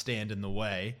man does stand in the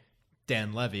way.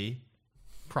 Dan Levy.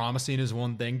 Promising is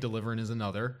one thing, delivering is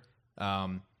another.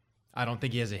 I don't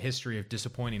think he has a history of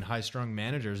disappointing high-strung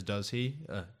managers, does he?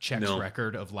 Czech's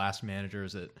record of last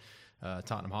managers at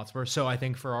Tottenham Hotspur. So I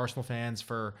think for Arsenal fans,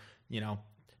 for,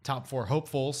 top 4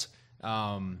 hopefuls,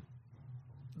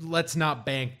 let's not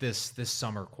bank this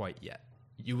summer quite yet.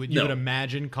 You would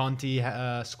imagine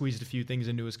Conte squeezed a few things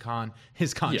into his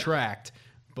contract,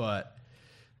 but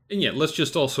let's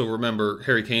just also remember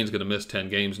Harry Kane's going to miss 10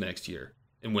 games next year,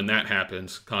 and when that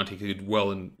happens, Conte could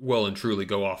well and truly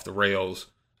go off the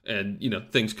rails, and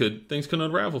things could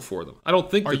unravel for them. I don't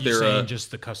think are that you they're saying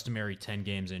just the customary 10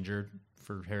 games injured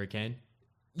for Harry Kane?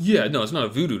 Yeah, no, it's not a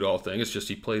voodoo doll thing. It's just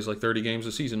he plays like 30 games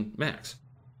a season max.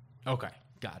 Okay,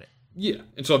 got it. Yeah,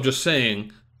 and so I'm just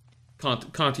saying,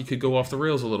 Conte could go off the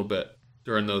rails a little bit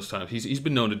during those times. He's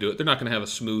been known to do it. They're not going to have a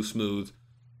smooth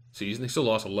season. They still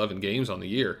lost 11 games on the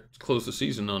year. It's closed the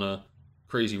season on a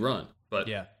crazy run. But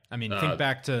yeah, I mean, think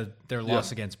back to their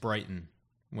loss against Brighton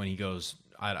when he goes,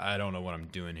 I don't know what I'm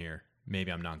doing here.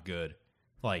 Maybe I'm not good.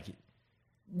 Like,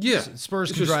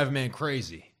 Spurs can drive a man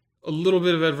crazy. A little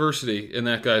bit of adversity, and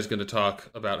that guy's going to talk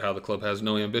about how the club has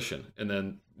no ambition, and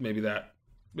then maybe that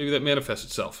manifests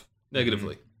itself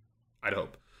negatively. Mm-hmm. I'd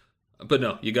hope, but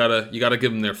no, you gotta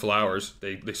give them their flowers.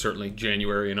 They certainly,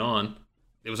 January and on,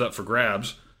 it was up for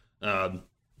grabs.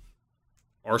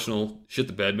 Arsenal shit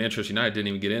the bed. Manchester United didn't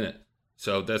even get in it,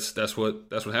 so that's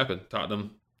what happened.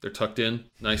 Tottenham, they're tucked in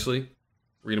nicely.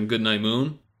 Read them good night,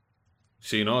 Moon.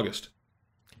 See you in August.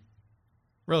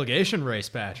 Relegation race,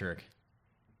 Patrick.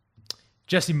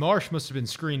 Jesse Marsh must have been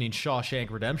screening Shawshank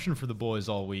Redemption for the boys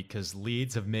all week because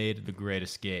Leeds have made the great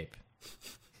escape.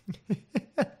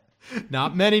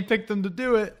 Not many picked them to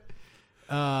do it.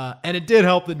 And it did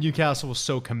help that Newcastle was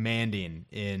so commanding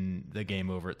in the game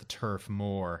over at the Turf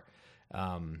Moor.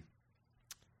 But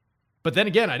then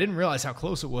again, I didn't realize how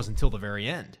close it was until the very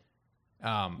end.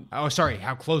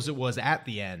 How close it was at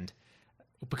the end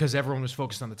because everyone was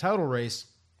focused on the title race.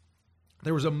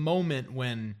 There was a moment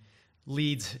when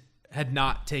Leeds had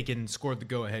not scored the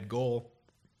go-ahead goal.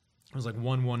 It was like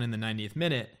 1-1 in the 90th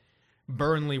minute.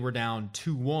 Burnley were down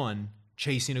 2-1,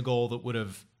 chasing a goal that would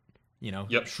have,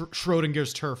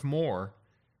 Schrodinger's Turf Moor.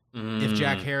 If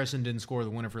Jack Harrison didn't score the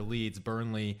winner for Leeds,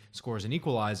 Burnley scores an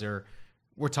equalizer.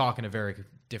 We're talking a very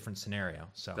different scenario.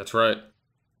 So that's right.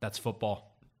 That's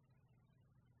football.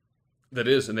 That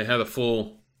is, and they had a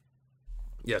full,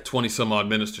 20-some-odd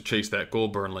minutes to chase that goal,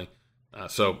 Burnley.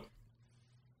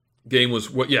 Game was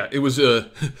it was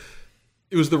it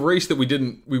was the race that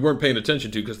we weren't paying attention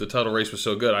to because the title race was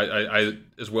so good. I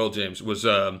as well, James, was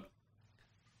kind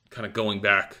of going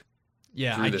back.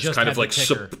 Yeah, through I this just kind had of like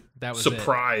that was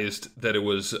surprised that it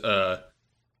was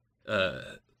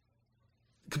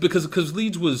because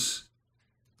Leeds was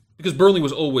because Burnley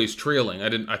was always trailing.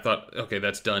 I thought okay,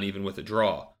 that's done even with a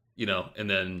draw, and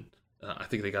then I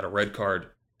think they got a red card.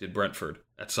 Did Brentford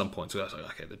at some point? So I was like,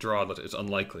 okay, the draw is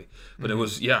unlikely, but it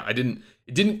was it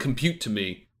didn't compute to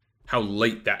me how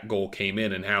late that goal came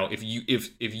in, and how if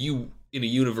you in a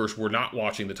universe were not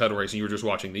watching the title race and you were just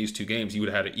watching these two games, you would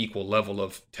have had an equal level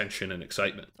of tension and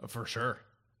excitement. For sure.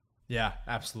 Yeah,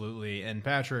 absolutely. And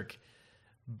Patrick,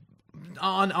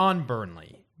 on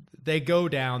Burnley, they go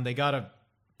down. They got a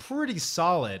pretty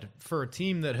solid for a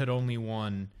team that had only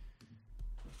won,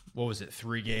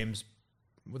 3 games.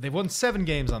 They've won 7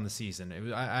 games on the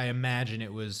season. I imagine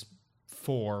it was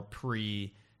 4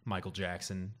 pre-Michael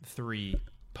Jackson, 3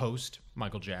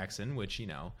 post-Michael Jackson, which,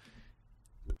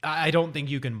 I don't think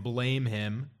you can blame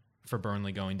him for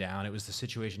Burnley going down. It was the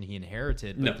situation he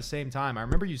inherited. But at the same time, I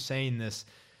remember you saying this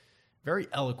very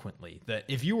eloquently, that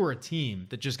if you were a team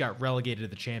that just got relegated to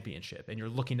the championship and you're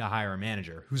looking to hire a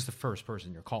manager, who's the first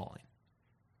person you're calling?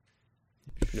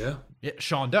 Yeah.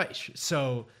 Sean Dyche.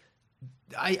 So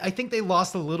I think they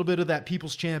lost a little bit of that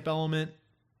people's champ element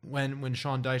when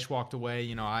Sean Dyche walked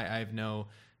away. I have no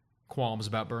qualms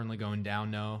about Burnley going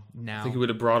down now. I think it would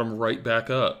have brought them right back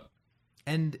up.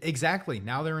 And exactly.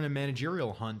 Now they're in a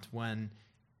managerial hunt when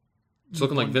it's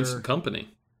looking like Vincent Kompany.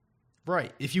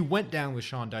 Right. If you went down with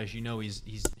Sean Dyche,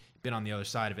 he's been on the other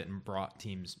side of it and brought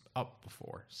teams up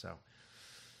before. So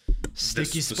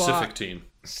sticky this spot. Specific team.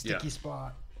 Sticky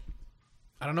spot.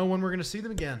 I don't know when we're going to see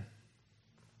them again.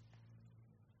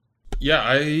 Yeah,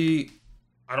 I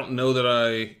don't know that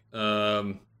I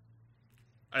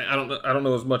don't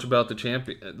know as much about the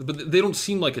champion, but they don't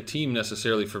seem like a team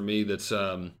necessarily for me that's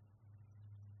I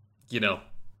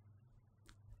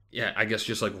guess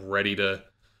just like ready to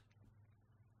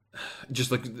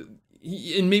just like,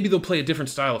 and maybe they'll play a different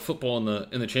style of football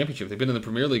in the championship. They've been in the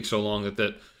Premier League so long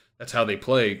that's how they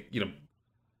play,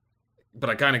 But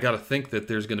I kind of got to think that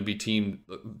there's going to be teams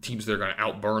that are going to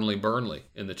out Burnley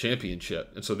in the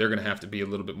championship, and so they're going to have to be a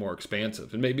little bit more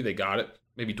expansive. And maybe they got it.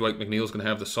 Maybe Dwight McNeil's going to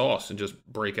have the sauce and just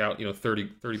break out,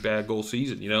 30 bad goal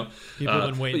season. People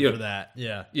have been waiting for that.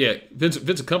 Yeah. Yeah.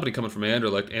 Vincent Kompany coming from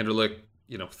Anderlecht,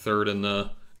 third in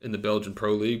the Belgian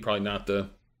Pro League, probably not the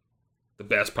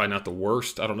best, probably not the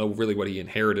worst. I don't know really what he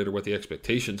inherited or what the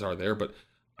expectations are there, but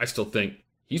I still think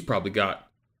he's probably got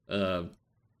a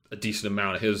decent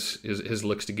amount of his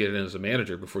licks to get in as a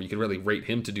manager before you can really rate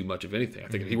him to do much of anything. I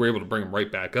think if he were able to bring him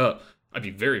right back up, I'd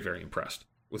be very, very impressed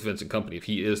with Vincent Kompany if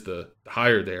he is the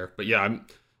hire there. But yeah,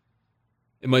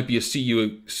 it might be a see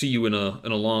you in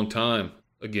a long time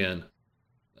again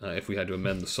if we had to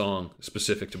amend the song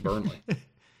specific to Burnley.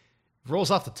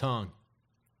 Rolls off the tongue.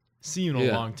 See you in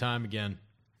a long time again.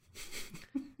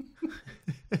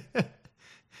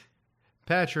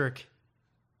 Patrick,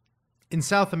 in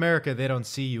South America, they don't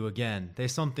see you again. They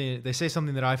say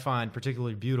something that I find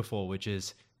particularly beautiful, which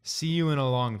is "see you in a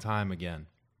long time again,"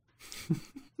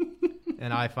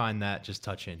 and I find that just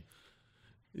touching.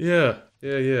 Yeah.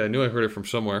 I knew I heard it from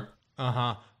somewhere.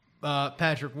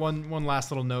 Patrick, one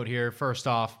last little note here. First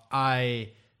off, I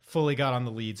fully got on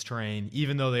the Leeds train,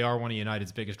 even though they are one of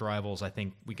United's biggest rivals. I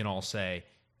think we can all say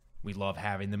we love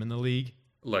having them in the league.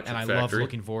 Electric and I Factory. love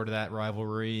looking forward to that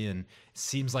rivalry. And it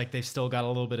seems like they've still got a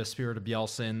little bit of spirit of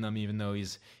Bielsa in them, even though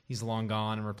he's long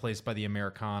gone and replaced by the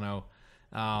Americano.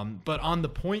 But on the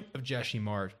point of Jesse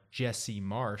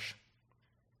Marsch,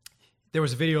 there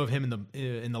was a video of him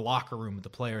in the locker room with the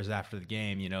players after the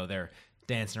game. You know, they're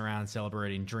dancing around,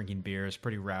 celebrating, drinking beers,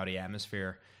 pretty rowdy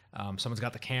atmosphere. Someone's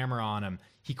got the camera on him.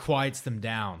 He quiets them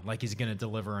down like he's going to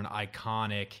deliver an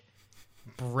iconic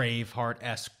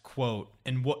Braveheart-esque quote,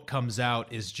 and what comes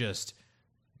out is just,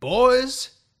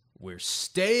 "Boys, we're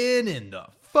staying in the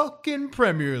fucking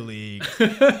Premier League."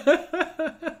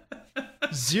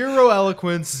 Zero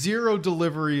eloquence, zero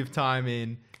delivery of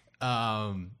timing.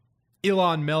 Ilan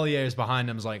Melier is behind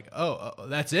him, is like, oh,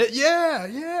 that's it?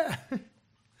 Yeah.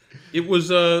 It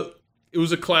was a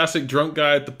classic drunk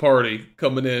guy at the party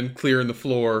coming in, clearing the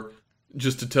floor,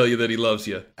 just to tell you that he loves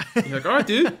you. You're like, all right,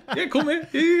 dude. Yeah, cool, man.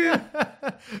 Yeah.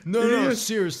 No,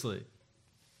 seriously.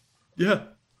 Yeah.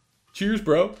 Cheers,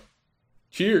 bro.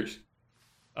 Cheers.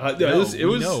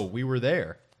 We were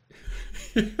there.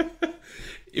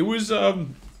 It was,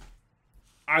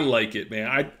 I like it,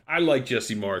 man. I like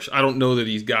Jesse Marsch. I don't know that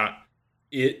he's got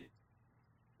it,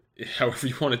 however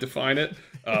you want to define it.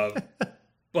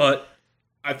 But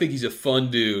I think he's a fun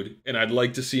dude, and I'd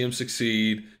like to see him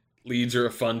succeed. Leeds are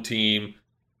a fun team.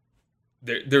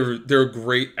 They're a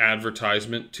great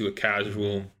advertisement to a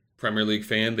casual Premier League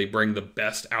fan. They bring the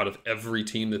best out of every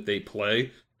team that they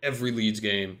play. Every Leeds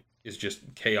game is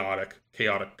just chaotic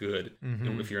good.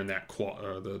 If you're in that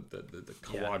the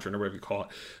quadrant or whatever you call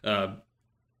it.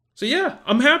 So yeah,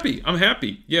 I'm happy.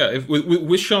 Yeah,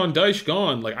 with Sean Dyche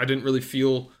gone, like I didn't really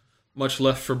feel much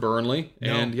left for Burnley,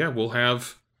 and yeah, we'll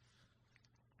have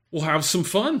some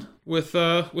fun with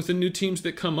the new teams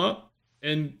that come up.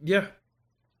 And yeah,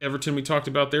 Everton, we talked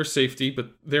about their safety,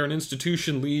 but they're an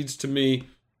institution. Leeds, to me,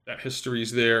 that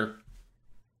history's there.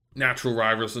 Natural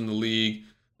rivals in the league,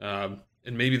 and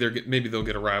maybe they'll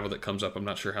get a rival that comes up. I'm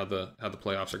not sure how the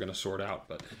playoffs are going to sort out,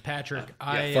 but Patrick,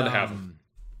 fun to have them.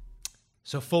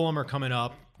 So Fulham are coming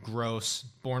up, gross.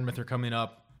 Bournemouth are coming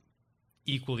up,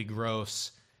 equally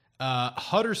gross.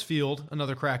 Huddersfield,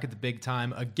 another crack at the big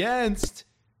time against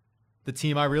the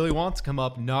team I really want to come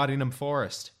up, Nottingham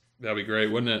Forest. That'd be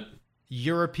great, wouldn't it?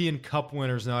 European Cup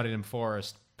winners, Nottingham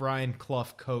Forest. Brian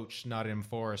Clough coach, Nottingham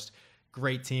Forest.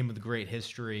 Great team with a great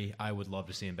history. I would love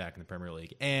to see him back in the Premier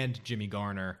League. And Jimmy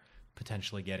Garner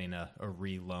potentially getting a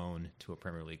re-loan to a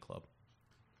Premier League club.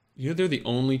 You know, they're the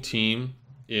only team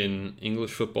in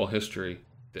English football history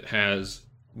that has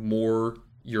more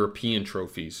European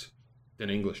trophies than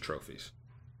English trophies.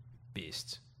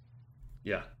 Beasts.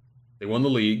 Yeah. They won the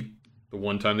league, the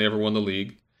one time they ever won the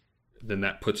league. Then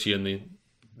that puts you in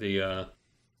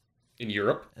in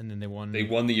Europe. And then they won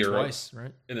the Euro twice,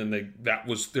 right? And then that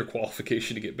was their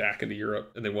qualification to get back into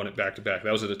Europe, and they won it back to back.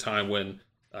 That was at a time when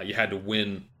you had to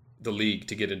win the league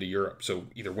to get into Europe. So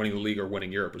either winning the league or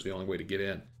winning Europe was the only way to get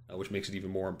in, which makes it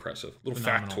even more impressive. Little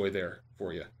Phenomenal factoid there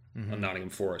for you on Nottingham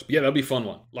Forest. But yeah, that'll be a fun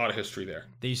one. A lot of history there.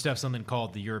 They used to have something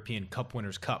called the European Cup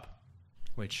Winners' Cup,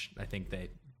 which I think they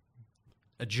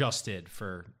adjusted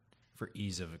for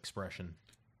ease of expression.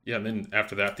 Yeah, and then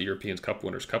after that, the European Cup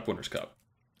Winners' Cup.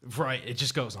 Right, it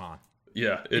just goes on.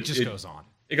 Yeah, it just goes on.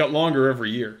 It got longer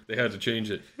every year. They had to change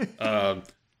it.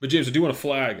 But James, I do want to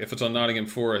flag, if it's on Nottingham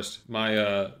Forest,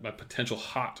 my potential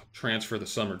hot transfer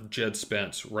this summer, Jed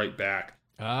Spence, right back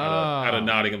out of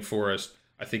Nottingham Forest.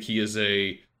 I think he is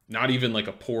not even like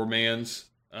a poor man's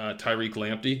Tyreek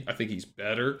Lamptey. I think he's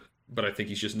better, but I think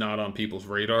he's just not on people's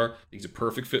radar. He's a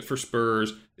perfect fit for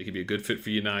Spurs. He could be a good fit for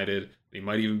United. He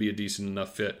might even be a decent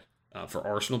enough fit for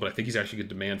Arsenal, but I think he's actually going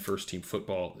to demand first-team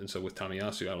football. And so with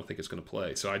Tomiyasu, I don't think it's going to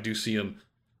play. So I do see him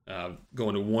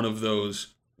going to one of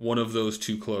those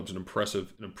two clubs, an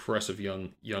impressive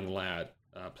young lad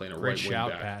playing a Great right shout,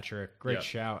 wing back. Patrick. Great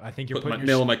shout. I think you're putting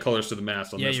nailing my colors to the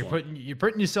mast on this you're one. you're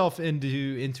putting yourself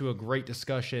into a great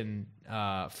discussion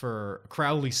for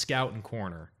Crowley Scouting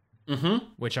Corner,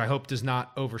 which I hope does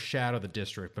not overshadow the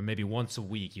district. But maybe once a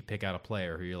week you pick out a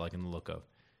player who you're liking the look of.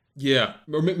 Yeah,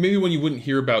 or maybe one you wouldn't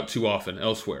hear about too often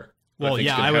elsewhere. Well,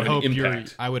 yeah, I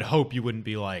would hope you wouldn't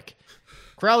be like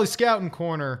Crowley Scouting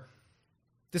Corner.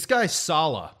 This guy's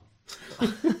Salah.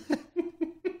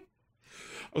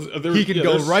 He can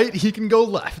go right, he can go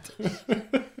left.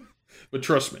 But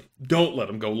trust me, don't let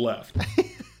him go left.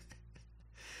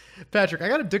 Patrick, I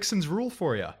got a Dixon's rule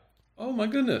for you. Oh my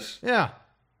goodness. Yeah.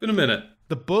 Been a minute.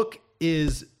 The book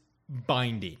is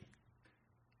binding.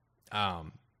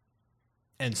 And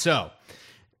so,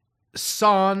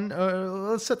 Son,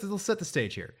 let's set the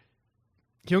stage here.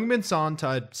 Heung-min Son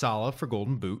tied Salah for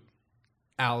Golden Boot.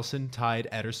 Allison tied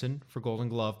Ederson for Golden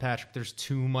Glove. Patrick, there's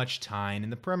too much tying in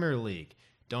the Premier League.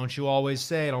 Don't you always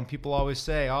say, don't people always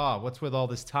say, what's with all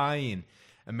this tying?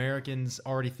 Americans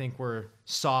already think we're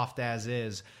soft as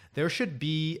is. There should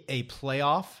be a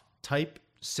playoff type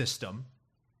system,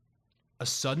 a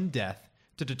sudden death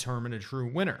to determine a true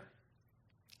winner.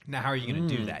 Now, how are you going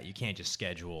to do that? You can't just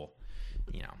schedule,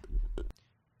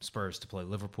 Spurs to play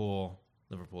Liverpool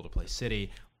to play City.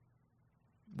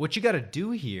 What you got to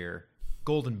do here,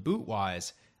 Golden Boot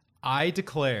wise, I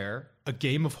declare a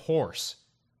game of horse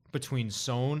between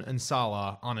Son and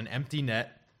Salah on an empty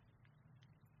net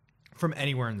from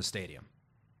anywhere in the stadium.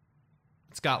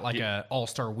 It's got like a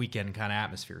all-star weekend kind of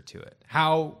atmosphere to it.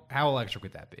 How electric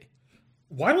would that be?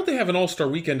 Why don't they have an all-star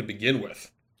weekend to begin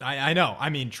with? I know. I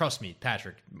mean, trust me,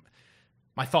 Patrick.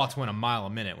 My thoughts went a mile a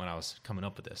minute when I was coming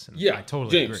up with this. And I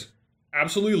totally agree.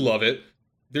 Absolutely love it.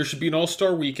 There should be an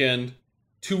all-star weekend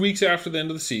 2 weeks after the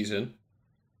end of the season.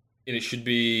 And it should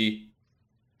be...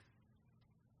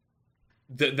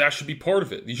 That should be part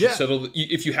of it. You should settle...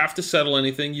 If you have to settle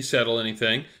anything, you settle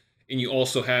anything. And you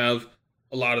also have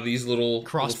a lot of these little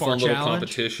fun little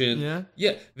competition.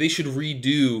 Yeah. They should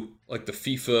redo like the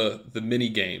FIFA, the mini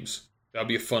games. That'd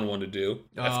be a fun one to do.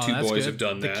 F2 Boys have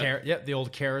done that. The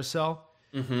old carousel.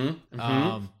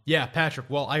 Mm-hmm. Yeah, Patrick.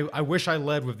 Well, I wish I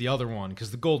led with the other one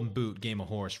because the Golden Boot game of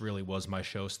horse really was my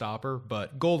showstopper.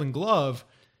 But Golden Glove,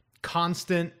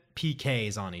 constant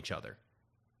PKs on each other.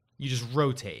 You just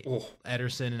rotate.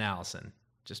 Ederson and Allison,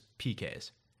 just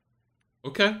PKs.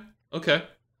 Okay.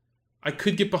 I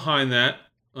could get behind that.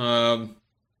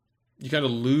 You kind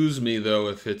of lose me though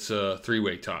if it's a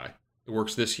three-way tie. It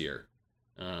works this year.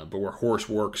 But where horse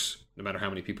works, no matter how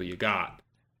many people you got,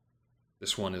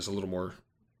 this one is a little more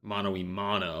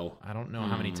mono-y-mono. I don't know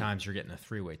how many times you're getting a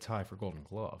three-way tie for Golden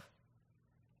Glove.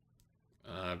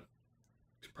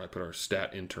 Should probably put our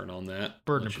stat intern on that.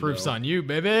 Burden of proof's on you,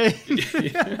 baby.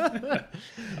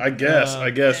 I guess.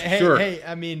 Sure. Hey,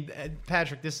 I mean,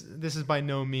 Patrick, this is by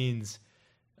no means,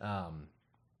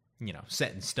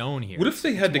 set in stone here. What if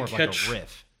they had to catch like a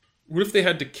riff? What if they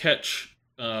had to catch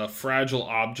fragile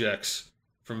objects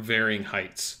from varying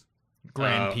heights?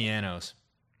 Grand pianos.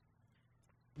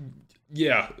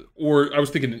 Yeah, or I was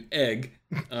thinking an egg.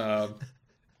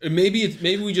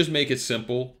 Maybe we just make it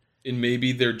simple, and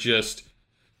maybe they're just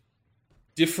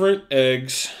different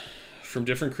eggs from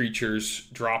different creatures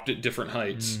dropped at different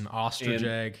heights. Ostrich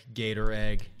egg, gator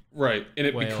egg. Right, and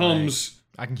it becomes...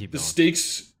 Egg. I can keep going.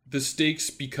 The stakes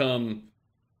become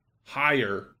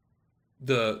higher.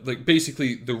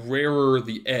 Basically, the rarer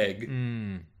the egg,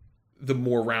 the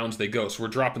more rounds they go. So we're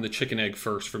dropping the chicken egg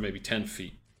first for maybe 10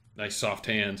 feet. Nice soft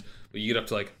hands. But you get up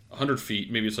to like 100 feet,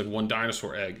 maybe it's like one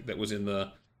dinosaur egg that was in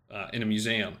a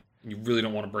museum. And you really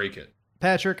don't want to break it.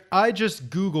 Patrick, I just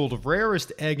Googled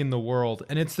rarest egg in the world,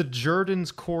 and it's the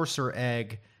Jordan's courser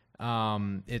egg.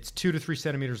 It's 2 to 3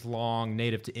 centimeters long,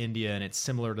 native to India, and it's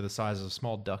similar to the size of a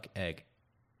small duck egg.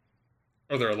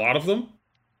 Are there a lot of them?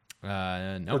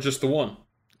 No. Or just the one?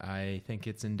 I think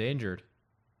it's endangered.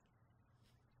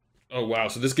 Oh, wow.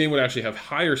 So this game would actually have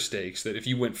higher stakes that if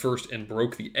you went first and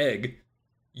broke the egg,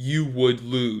 you would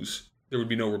lose. There would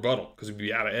be no rebuttal because it would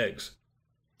be out of eggs.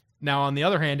 Now, on the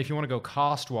other hand, if you want to go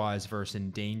cost-wise versus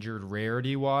endangered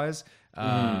rarity-wise,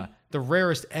 the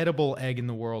rarest edible egg in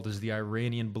the world is the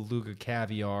Iranian beluga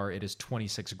caviar. It is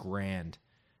 26 grand.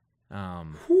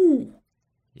 Whew.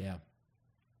 Yeah.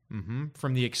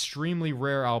 From the extremely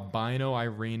rare albino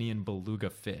Iranian beluga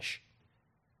fish.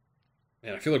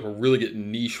 Man, I feel like we're really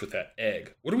getting niche with that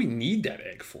egg. What do we need that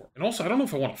egg for? And also, I don't know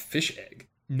if I want a fish egg.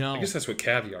 No. I guess that's what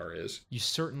caviar is. You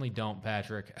certainly don't,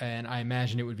 Patrick. And I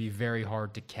imagine it would be very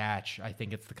hard to catch. I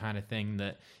think it's the kind of thing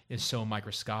that is so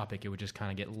microscopic, it would just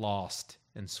kind of get lost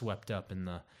and swept up in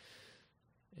the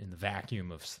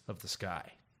vacuum of the sky.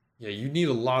 Yeah, you need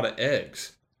a lot of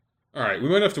eggs. All right, we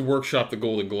might have to workshop the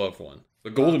Golden Glove one. The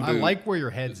Golden Boot I like where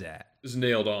your head's at. Is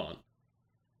nailed on.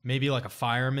 Maybe like a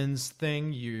fireman's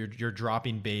thing. You're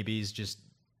dropping babies, just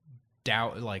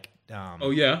oh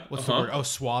yeah. What's the word? Oh,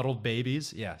 swaddled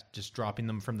babies. Yeah, just dropping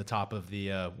them from the top of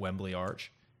the Wembley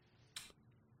Arch.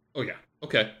 Oh yeah.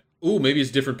 Okay. Ooh, maybe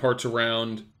it's different parts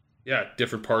around. Yeah,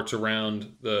 different parts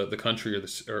around the country or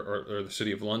the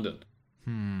city of London.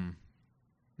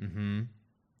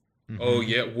 Mm-hmm. Oh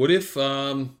yeah. What if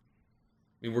I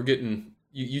mean we're getting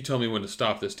you tell me when to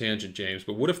stop this tangent, James,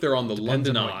 but what if they're on the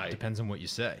London Eye? Depends on what you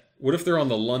say. What if they're on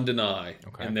the London Eye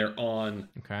Okay. and they're on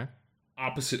Okay.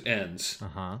 opposite ends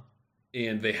Uh-huh.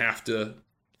 and they have to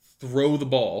throw the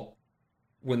ball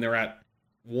when they're at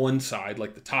one side,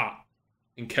 like the top,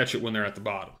 and catch it when they're at the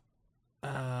bottom.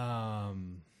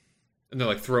 And they're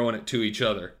like throwing it to each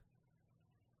other.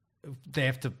 They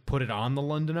have to put it on the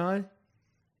London Eye?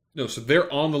 No, so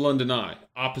they're on the London Eye,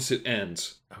 opposite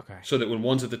ends. Okay. So that when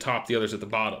one's at the top, the other's at the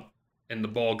bottom. And the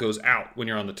ball goes out when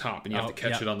you're on the top, and you have to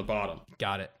catch it on the bottom.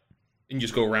 Got it. And you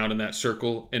just go around in that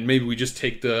circle. And maybe we just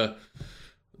take the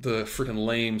freaking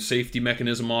lame safety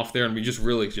mechanism off there, and we just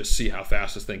really just see how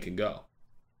fast this thing can go.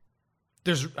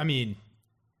 This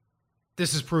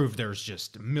has proved there's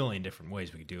just a million different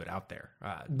ways we could do it out there.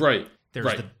 Right.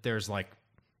 There's like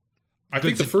I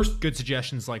think the first good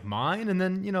suggestions like mine, and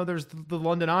then there's the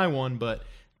London Eye one. But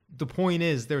the point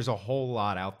is, there's a whole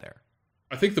lot out there.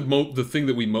 I think the thing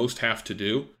that we most have to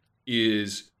do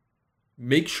is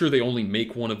make sure they only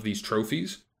make one of these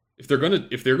trophies. If they're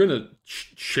gonna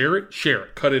share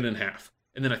it, cut it in half,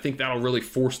 and then I think that'll really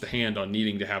force the hand on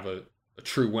needing to have a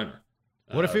true winner.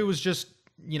 What if it was just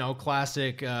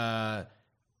classic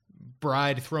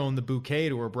bride throwing the bouquet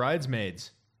to her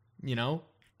bridesmaids?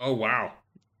 Oh wow,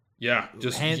 yeah,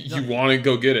 just you want to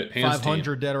go get it. Hands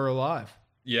 500 dead or alive.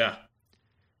 Yeah.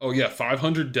 Oh yeah,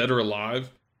 500 dead or alive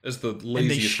is the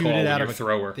laziest call when you're a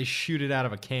thrower. They shoot it out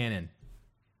of a cannon.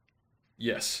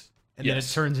 Yes. And then it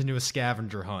turns into a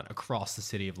scavenger hunt across the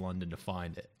city of London to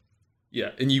find it.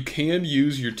 Yeah, and you can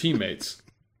use your teammates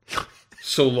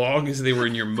so long as they were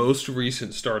in your most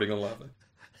recent starting 11.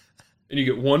 And you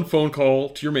get one phone call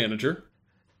to your manager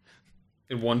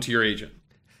and one to your agent.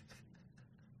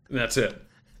 And that's it.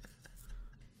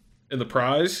 And the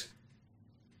prize,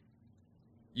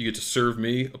 you get to serve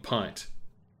me a pint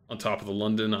on top of the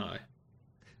London Eye.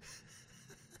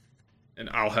 And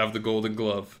I'll have the golden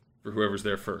glove for whoever's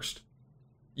there first.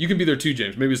 You can be there too,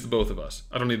 James. Maybe it's the both of us.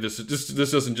 I don't need this. This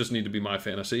doesn't just need to be my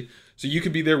fantasy. So you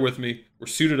can be there with me. We're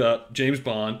suited up. James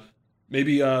Bond.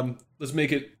 Maybe let's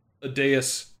make it a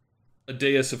dais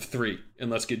of 3, and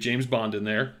let's get James Bond in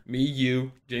there. Me,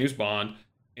 you, James Bond,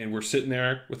 and we're sitting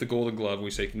there with the golden glove. And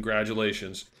we say,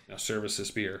 "Congratulations! Now serve us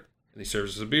this beer." And he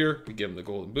serves us a beer. We give him the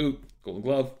golden boot, golden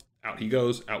glove. Out he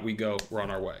goes. Out we go. We're on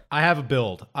our way. I have a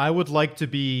build. I would like to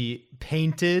be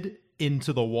painted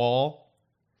into the wall.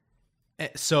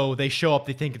 So they show up,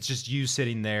 they think it's just you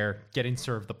sitting there getting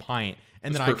served the pint.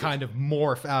 And then I kind of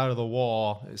morph out of the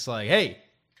wall. It's like, hey,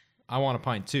 I want a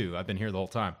pint too. I've been here the whole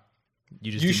time.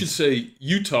 You should say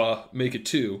Utah, make it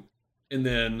 2. And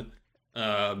then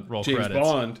James credits.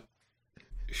 Bond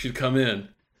should come in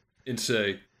and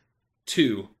say,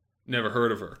 2, never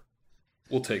heard of her.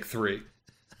 We'll take 3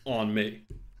 on me.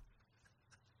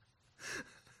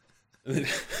 And then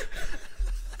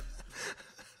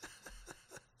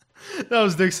that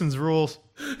was Dixon's rules.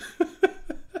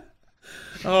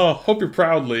 Oh, hope you're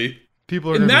proud, Lee.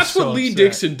 People are, and that's what so Lee upset.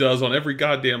 Dixon does on every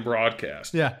goddamn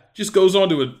broadcast. Yeah, just goes on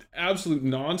to an absolute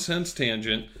nonsense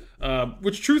tangent,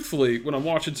 which, truthfully, when I'm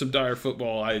watching some dire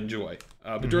football, I enjoy.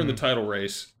 But during the title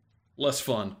race, less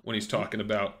fun when he's talking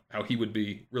about how he would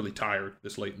be really tired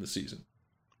this late in the season.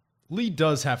 Lee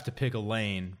does have to pick a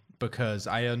lane, because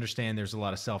I understand there's a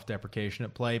lot of self-deprecation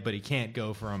at play, but he can't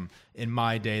go from, in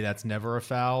my day, that's never a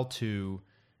foul, to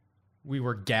we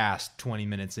were gassed 20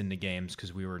 minutes into games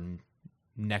because we were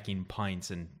necking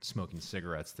pints and smoking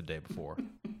cigarettes the day before.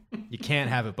 You can't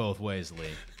have it both ways, Lee.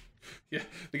 Yeah,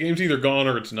 the game's either gone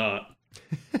or it's not.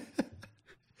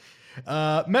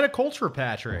 Metaculture,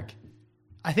 Patrick.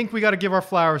 I think we got to give our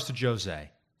flowers to Jose.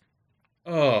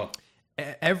 Oh.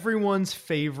 Everyone's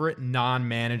favorite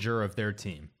non-manager of their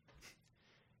team.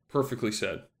 Perfectly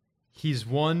said. He's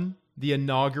won the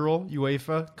inaugural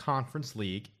UEFA Conference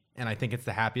League, and I think it's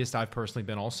the happiest I've personally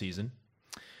been all season.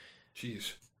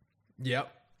 Jeez.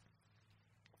 Yep.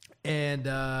 And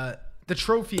the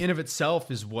trophy in of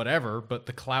itself is whatever, but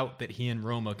the clout that he and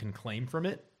Roma can claim from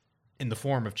it in the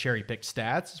form of cherry-picked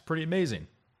stats is pretty amazing.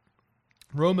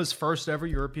 Roma's first ever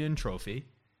European trophy.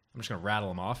 I'm just going to rattle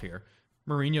them off here.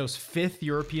 Mourinho's 5th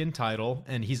European title,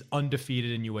 and he's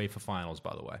undefeated in UEFA finals,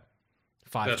 by the way.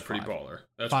 That's pretty baller.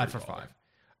 That's 5 for 5.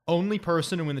 Only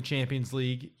person to win the Champions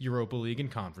League, Europa League, and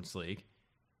Conference League.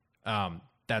 That's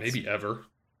maybe ever.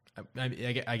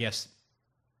 I guess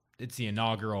it's the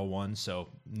inaugural one, so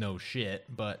no shit.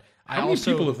 But how many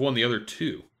people have won the other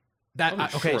 2?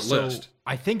 Okay, so list.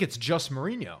 I think it's just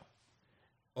Mourinho.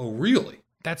 Oh, really?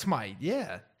 That's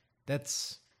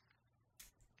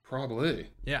probably.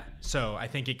 Yeah. So I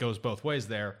think it goes both ways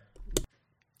there.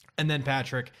 And then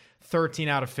Patrick, 13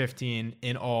 out of 15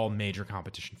 in all major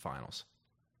competition finals.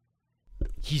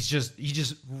 He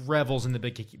just revels in the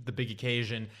big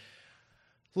occasion.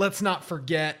 Let's not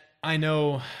forget, I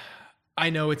know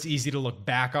it's easy to look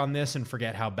back on this and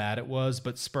forget how bad it was,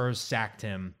 but Spurs sacked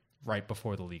him right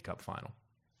before the League Cup final.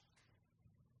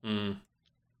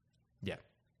 Yeah.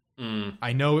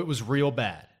 I know it was real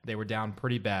bad. They were down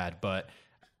pretty bad, but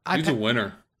he's a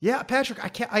winner. Yeah, Patrick,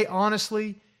 I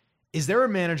honestly, is there a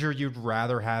manager you'd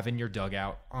rather have in your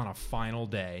dugout on a final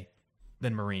day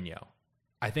than Mourinho?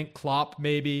 I think Klopp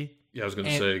maybe. Yeah, I was going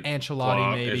to say Ancelotti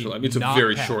Klopp, maybe. I mean, it's a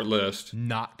very short list.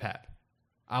 Not Pep.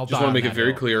 Just want to make it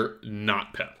very clear,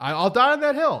 not Pep. I'll die on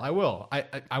that hill. I will.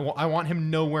 I want him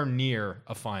nowhere near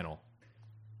a final.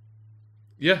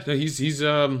 Yeah, no, he's.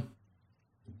 I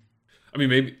mean,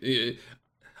 maybe.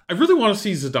 I really want to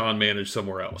see Zidane manage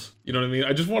somewhere else. You know what I mean?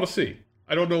 I just want to see.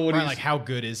 I don't know what he's like. How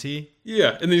good is he?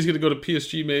 Yeah, and then he's going to go to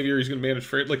PSG maybe, or he's going to manage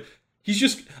France. Like he's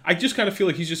just. I just kind of feel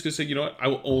like he's just going to say, you know what? I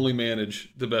will only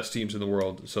manage the best teams in the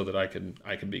world so that I can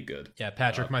be good. Yeah,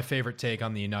 Patrick. My favorite take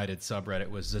on the United subreddit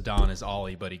was Zidane is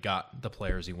Ollie, but he got the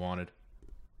players he wanted.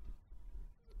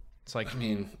 It's like, I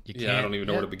mean, I don't even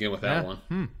know where to begin with that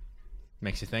one.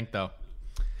 Makes you think though.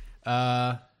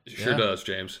 It sure does,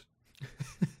 James.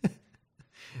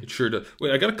 It sure does.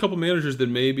 Wait, I got a couple managers that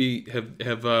maybe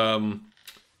have Rafa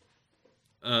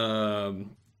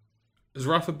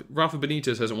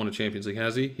Benitez hasn't won a Champions League,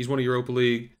 has he? He's won a Europa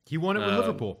League. He won it with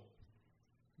Liverpool.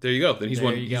 There you go. Then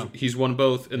he's won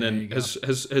both. And then has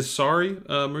Maurizio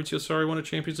Sarri won a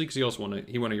Champions League? Because he also won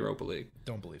a Europa League.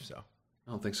 Don't believe so.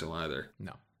 I don't think so either.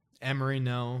 No. Emery,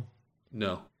 no.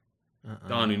 No.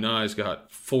 Don Unai's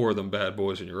got 4 of them bad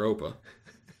boys in Europa.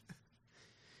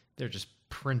 They're just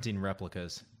printing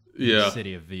replicas. Yeah. In the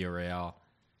city of Villarreal.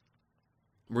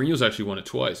 Mourinho's actually won it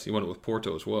twice. He won it with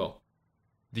Porto as well.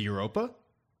 The Europa?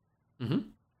 Mm-hmm.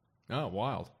 Oh,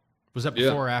 wild. Was that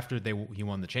before or after he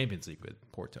won the Champions League with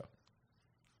Porto?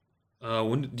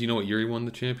 Do you know what year he won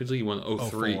the Champions League? He won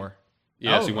 03. 04.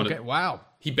 Yes, he won it. Wow.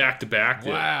 He back-to-backed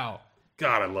it. Wow.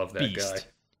 God, I love that guy.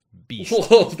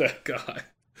 Beast. Love that guy.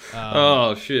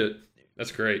 Oh, shit.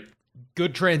 That's great.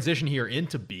 Good transition here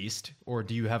into Beast, or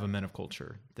do you have a Men of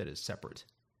Culture that is separate?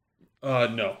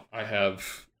 No, I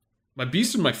have... My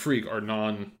Beast and my Freak are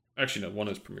Actually, no, one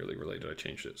is Premier League related. I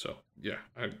changed it, so yeah.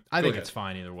 I think it's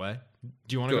fine either way.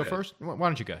 Do you want to go first? Why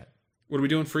don't you go ahead? What are we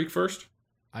doing, Freak first?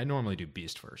 I normally do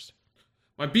Beast first.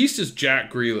 My Beast is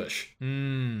Jack Grealish.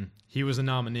 He was a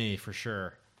nominee for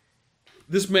sure.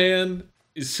 This man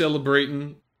is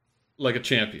celebrating like a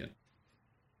champion.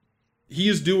 He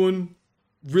is doing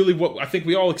really what I think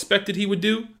we all expected he would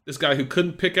do. This guy who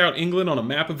couldn't pick out England on a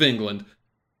map of England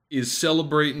is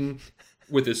celebrating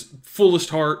with his fullest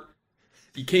heart.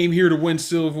 He came here to win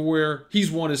silverware.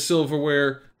 He's won his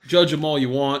silverware. Judge him all you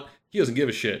want. He doesn't give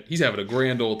a shit. He's having a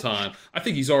grand old time. I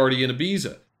think he's already in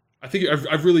Ibiza.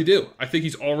 I really do. I think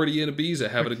he's already in Ibiza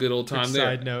having a good old time there.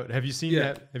 Side note, have you seen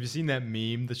that? Have you seen that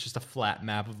meme that's just a flat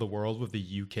map of the world with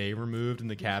the UK removed and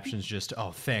the caption's just,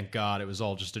 "Oh, thank God, it was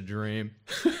all just a dream."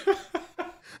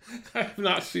 I have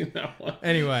not seen that one.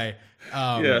 Anyway,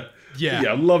 yeah,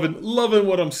 loving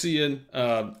what I'm seeing.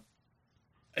 I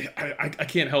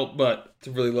can't help but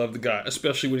to really love the guy,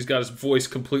 especially when he's got his voice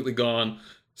completely gone,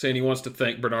 saying he wants to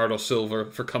thank Bernardo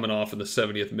Silva for coming off in the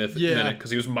 70th minute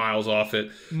because he was miles off it.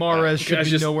 Mahrez should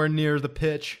be nowhere near the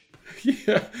pitch.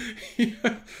 Yeah.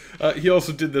 He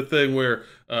also did the thing where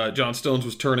John Stones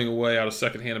was turning away out of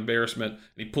secondhand embarrassment, and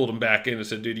he pulled him back in and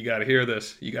said, "Dude, you got to hear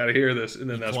this. You got to hear this." And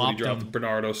then that's when he dropped the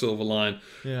Bernardo Silva line.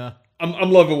 Yeah.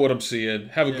 I'm loving what I'm seeing.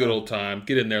 Have a good old time.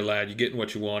 Get in there, lad. You're getting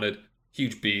what you wanted.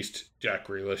 Huge beast, Jack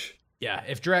Grealish. Yeah,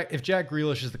 if Jack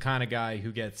Grealish is the kind of guy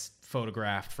who gets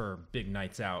photographed for big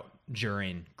nights out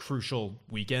during crucial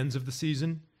weekends of the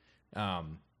season,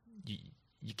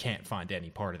 you can't find any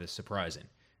part of this surprising.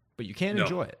 But you can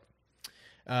enjoy it.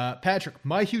 Patrick,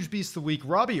 my huge beast of the week,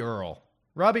 Robbie Earle.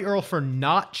 Robbie Earle for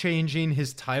not changing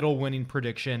his title-winning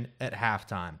prediction at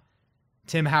halftime.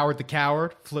 Tim Howard the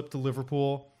Coward flipped to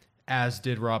Liverpool, as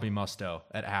did Robbie Mustoe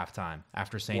at halftime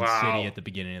after saying City at the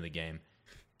beginning of the game.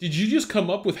 Did you just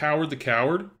come up with Howard the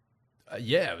Coward?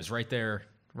 Yeah, it was right there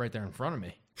in front of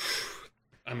me.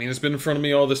 I mean, it's been in front of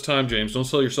me all this time, James. Don't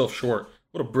sell yourself short.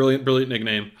 What a brilliant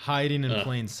nickname. Hiding in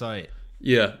plain sight.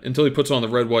 Yeah, until he puts on the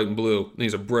red, white, and blue, and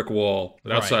he's a brick wall.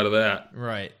 But outside of that...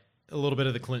 Right. A little bit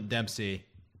of the Clint Dempsey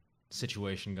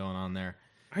situation going on there.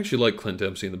 I actually like Clint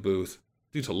Dempsey in the booth.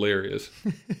 Dude's hilarious.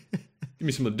 Give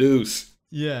me some of the deuce.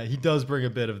 Yeah, he does bring a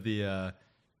bit of the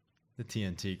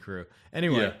TNT crew.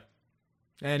 Anyway. Yeah.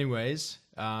 Anyways,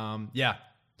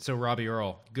 so Robbie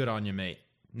Earle, good on you, mate.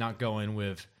 Not going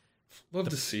with Love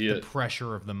to see the it.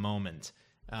 pressure of the moment.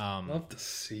 Love to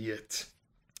see it.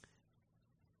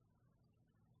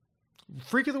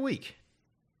 Freak of the week.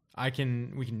 We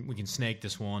can snake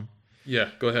this one. Yeah,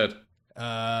 go ahead.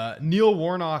 Neil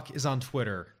Warnock is on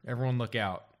Twitter. Everyone look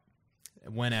out.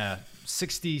 When a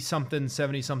 60-something,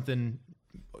 70-something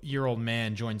year old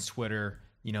man joins Twitter,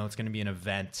 it's going to be an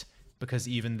event because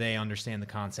even they understand the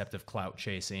concept of clout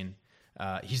chasing.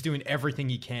 He's doing everything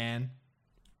he can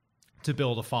to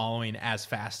build a following as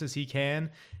fast as he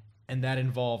can. And that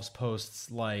involves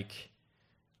posts like,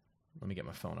 let me get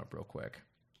my phone up real quick.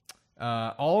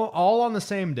 All on the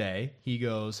same day, he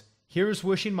goes, "Here's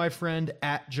wishing my friend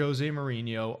at Jose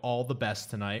Mourinho all the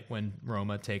best tonight when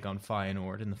Roma take on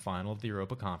Feyenoord in the final of the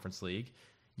Europa Conference League.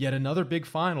 Yet another big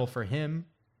final for him,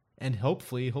 and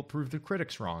hopefully he'll prove the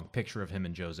critics wrong." Picture of him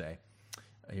and Jose.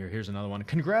 Here's another one.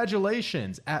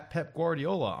 "Congratulations at Pep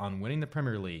Guardiola on winning the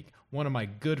Premier League. One of my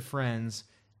good friends,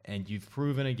 and you've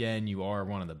proven again you are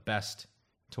one of the best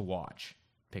to watch."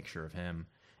 Picture of him.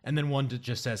 And then one that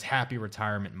just says, "Happy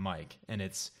retirement, Mike." And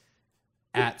it's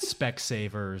at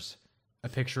Specsavers, a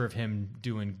picture of him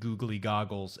doing googly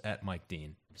goggles at Mike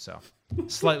Dean. So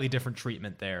slightly different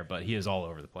treatment there, but he is all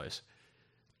over the place.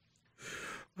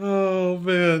 Oh,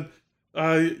 man.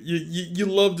 You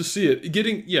love to see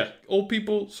it. Old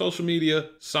people, social media,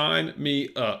 sign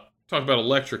me up. Talk about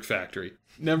Electric Factory.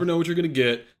 Never know what you're going to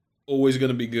get. Always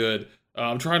going to be good.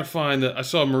 I'm trying to find I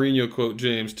saw a Mourinho quote,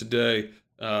 James, today,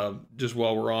 just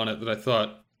while we're on it, that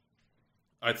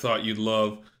I thought you'd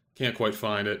love. Can't quite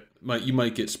find it. You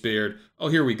might get spared. Oh,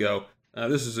 here we go.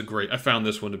 This is I found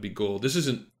this one to be gold.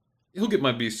 He'll get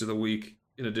my Beast of the Week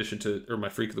or my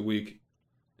Freak of the Week,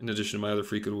 in addition to my other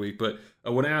Freak of the Week. But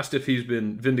when asked if he's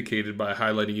been vindicated by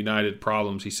highlighting United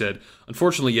problems, he said,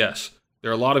 "Unfortunately, yes. There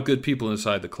are a lot of good people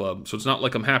inside the club, so it's not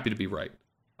like I'm happy to be right.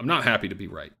 I'm not happy to be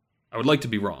right. I would like to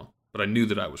be wrong, but I knew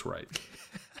that I was right."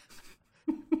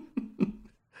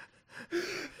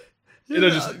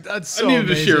 That's so I needed amazing.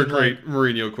 to share a great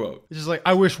Mourinho quote. It's just like,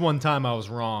 I wish one time I was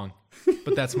wrong,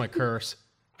 but that's my curse.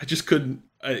 I just couldn't.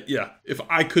 If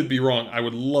I could be wrong, I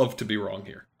would love to be wrong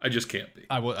here. I just can't be.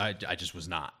 I just was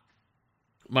not.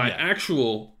 My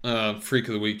actual Freak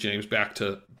of the Week, James, back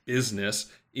to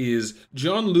business, is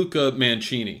Gianluca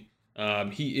Mancini.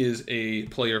 He is a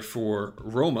player for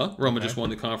Roma. Roma just won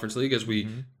the Conference League, as we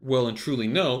well and truly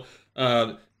know.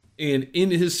 And in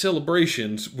his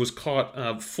celebrations was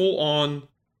caught full-on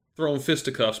throwing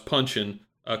fisticuffs, punching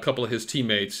a couple of his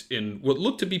teammates in what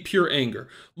looked to be pure anger.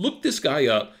 Look this guy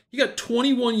up. He got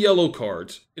 21 yellow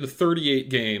cards in a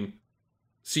 38-game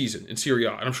season in Serie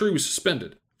A. And I'm sure he was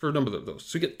suspended for a number of those.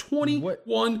 So he got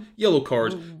 21 yellow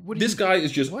cards. This guy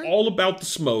is just all about the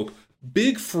smoke.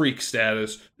 Big freak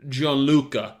status,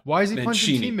 Gianluca. Why is he Mancini.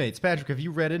 punching teammates? Patrick, have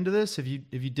you read into this? Have you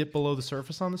dipped below the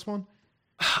surface on this one?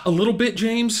 A little bit,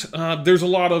 James. There's a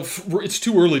lot of. It's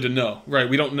too early to know, right?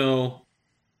 We don't know.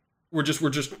 We're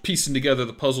just piecing together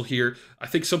the puzzle here. I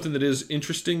think something that is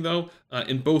interesting, though,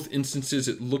 in both instances,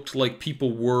 it looked like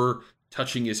people were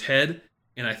touching his head,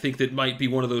 and I think that might be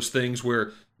one of those things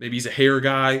where maybe he's a hair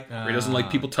guy, where he doesn't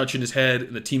like people touching his head,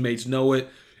 and the teammates know it,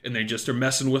 and they just are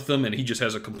messing with him, and he just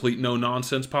has a complete no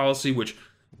nonsense policy, which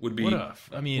would be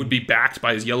would be backed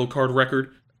by his yellow card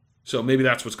record. So maybe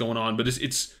that's what's going on. But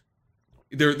it's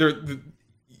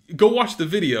go watch the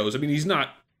videos. I mean,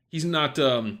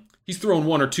 he's throwing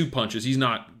one or two punches. He's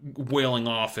not wailing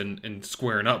off and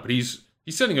squaring up, but he's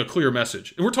sending a clear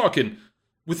message. And we're talking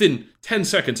within 10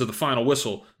 seconds of the final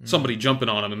whistle, somebody jumping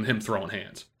on him and him throwing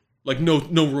hands. Like no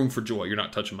room for joy. You're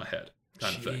not touching my head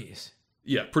kind of thing.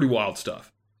 Yeah, pretty wild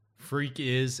stuff. Freak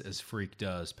is as freak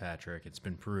does, Patrick. It's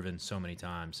been proven so many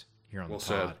times here on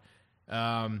the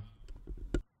pod.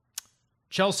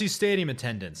 Chelsea stadium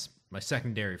attendance, my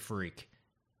secondary freak.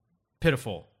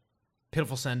 Pitiful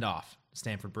send-off.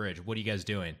 Stamford Bridge. What are you guys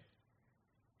doing?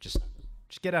 Just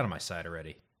get out of my sight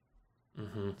already.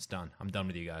 It's done. I'm done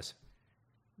with you guys.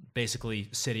 Basically,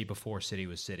 City before City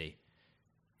was City.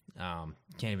 Can't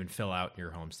even fill out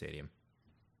your home stadium.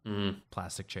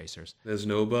 Plastic chasers. There's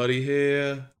nobody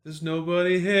here. There's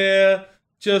nobody here.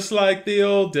 Just like the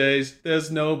old days.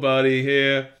 There's nobody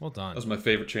here. Well done. That was my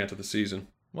favorite chant of the season.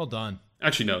 Well done.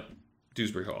 Actually, no.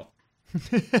 Dewsbury Hall.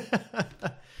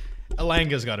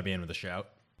 Elanga's got to be in with a shout.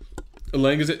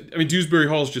 Dewsbury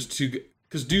Hall is just too good.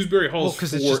 Because Dewsbury Hall is for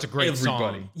it's just a great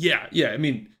everybody. song. Yeah. I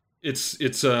mean, it's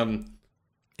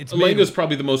Elanga's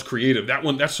probably the most creative.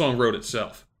 That song wrote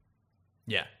itself.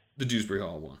 Yeah. The Dewsbury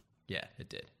Hall one. Yeah, it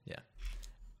did. Yeah.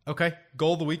 Okay.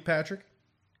 Goal of the week, Patrick.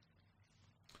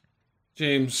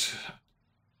 James,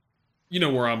 you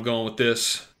know where I'm going with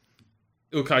this.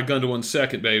 Ilkay Gundogan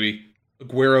second, baby.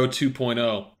 Aguero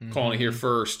 2.0, calling it here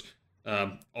first.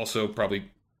 Also, probably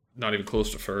not even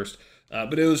close to first.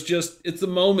 But it was just, it's the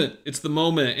moment. It's the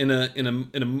moment in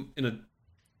a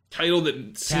title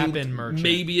that seemed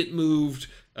maybe it moved.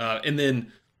 And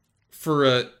then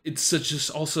it's such just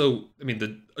also, I mean,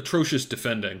 the atrocious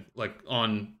defending, like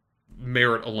on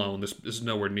merit alone, this is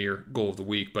nowhere near goal of the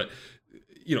week. But,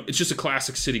 it's just a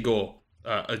classic City goal.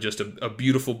 Just a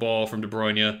beautiful ball from De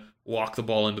Bruyne, walk the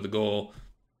ball into the goal.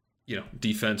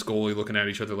 Defense, goalie looking at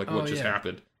each other like, what just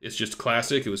happened? It's just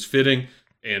classic. It was fitting.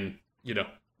 And,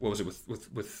 what was it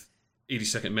with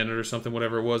 82nd minute or something,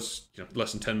 whatever it was,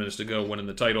 less than 10 minutes to go, winning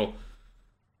the title.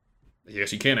 I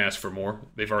guess you can't ask for more.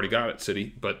 They've already got it,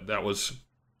 City. But that was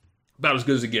about as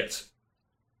good as it gets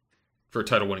for a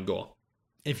title-winning goal.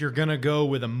 If you're going to go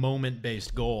with a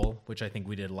moment-based goal, which I think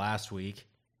we did last week,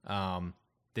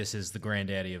 this is the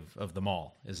granddaddy of them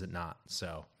all, is it not?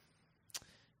 So,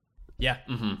 yeah.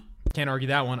 Can't argue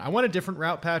that one. I went a different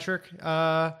route, Patrick.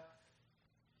 A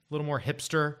little more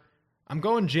hipster. I'm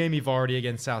going Jamie Vardy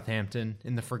against Southampton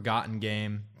in the forgotten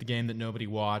game, the game that nobody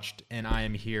watched, and I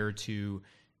am here to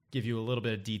give you a little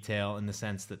bit of detail in the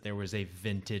sense that there was a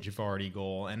vintage Vardy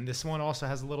goal, and this one also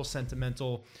has a little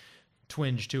sentimental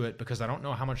twinge to it because I don't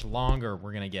know how much longer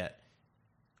we're going to get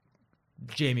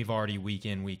Jamie Vardy week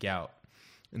in, week out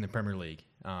in the Premier League.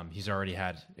 He's already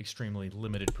had extremely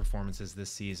limited performances this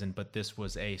season, but this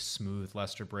was a smooth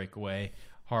Leicester breakaway.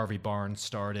 Harvey Barnes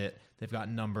started. They've got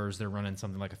numbers. They're running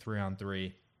something like a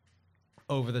 3-on-3.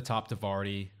 Over the top to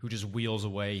Vardy, who just wheels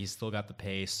away. He's still got the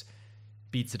pace.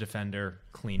 Beats the defender.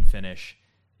 Clean finish.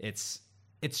 It's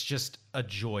just a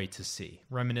joy to see.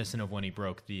 Reminiscent of when he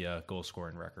broke the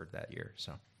goal-scoring record that year.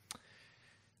 So,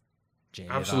 Jamie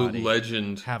absolute Vardy,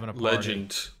 legend. having a party.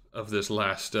 Legend of this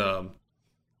last,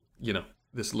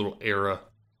 this little era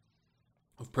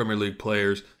of Premier League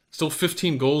players. Still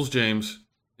 15 goals, James,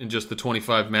 in just the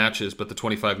 25 matches, but the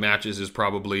 25 matches is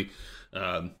probably,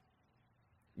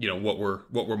 what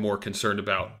we're more concerned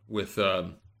about with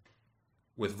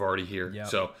Vardy here. Yep.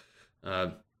 So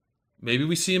maybe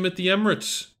we see him at the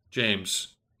Emirates,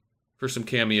 James, for some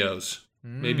cameos.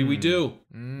 Maybe we do.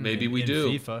 Maybe we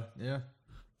do. FIFA, yeah.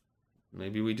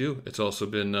 Maybe we do. It's also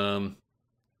been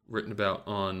written about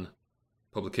on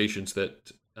publications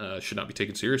that should not be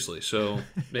taken seriously. So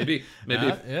maybe.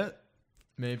 Yeah.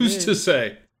 Maybe. Who's to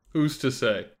say? Who's to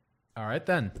say? All right,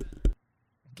 then.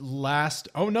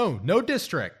 No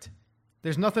district.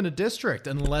 There's nothing to district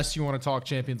unless you want to talk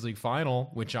Champions League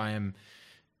final, which I am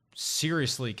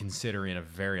seriously considering a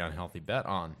very unhealthy bet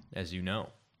on, as you know.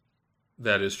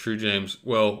 That is true, James.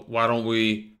 Well, why don't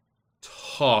we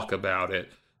talk about it?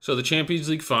 So the Champions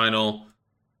League final,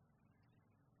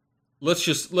 let's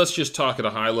just talk at a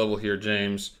high level here,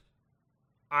 James.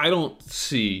 I don't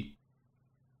see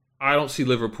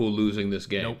Liverpool losing this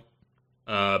game.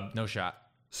 Nope. No shot.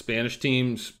 Spanish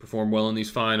teams perform well in these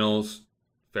finals.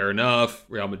 Fair enough.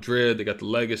 Real Madrid, they got the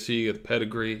legacy, got the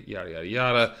pedigree, yada, yada,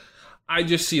 yada. I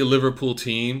just see a Liverpool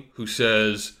team who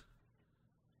says,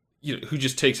 who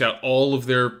just takes out all of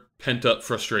their pent-up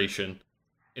frustration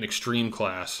in extreme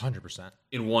class 100%.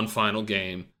 in one final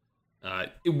game.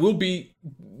 It will be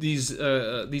these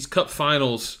cup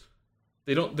finals.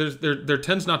 There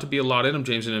tends not to be a lot in them,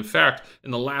 James. And in fact,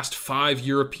 in the last 5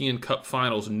 European Cup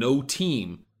finals, no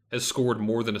team has scored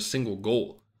more than a single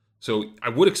goal. So I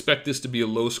would expect this to be a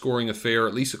low-scoring affair,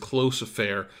 at least a close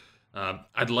affair.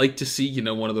 I'd like to see,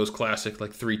 one of those classic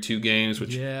 3-2 games,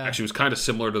 which actually was kind of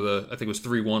similar to I think it was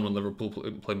 3-1 when Liverpool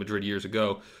played Madrid years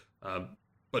ago.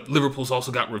 But Liverpool's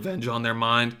also got revenge on their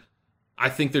mind. I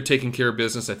think they're taking care of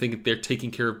business. I think they're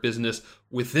taking care of business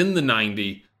within the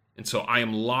 90. And so I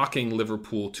am locking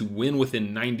Liverpool to win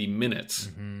within 90 minutes.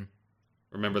 Mm-hmm.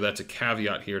 Remember, that's a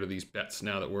caveat here to these bets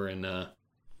now that we're in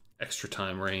extra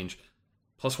time range.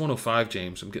 Plus 105,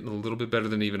 James. I'm getting a little bit better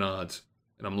than even odds.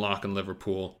 And I'm locking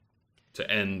Liverpool to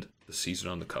end the season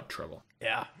on the cup treble.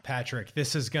 Yeah, Patrick,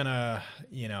 this is going to,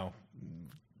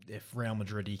 if Real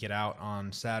Madrid eke it out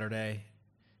on Saturday,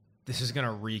 this is going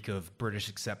to reek of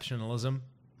British exceptionalism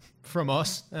from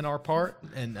us and our part.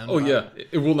 And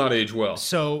it will not age well.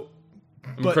 So,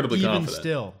 I'm incredibly even confident.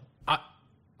 Still,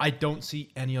 I don't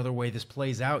see any other way this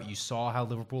plays out. You saw how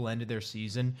Liverpool ended their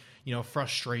season.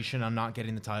 Frustration on not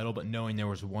getting the title, but knowing there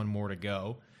was one more to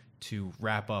go to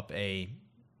wrap up a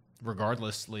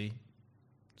regardlessly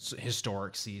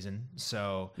historic season.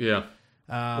 So yeah,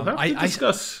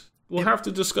 we'll have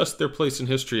to discuss their place in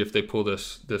history if they pull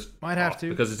this. Might have to,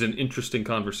 because it's an interesting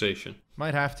conversation.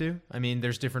 Might have to. I mean,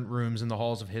 there's different rooms in the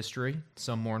halls of history,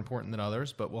 some more important than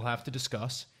others, but we'll have to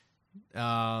discuss.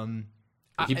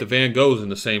 Keep the Van Goghs in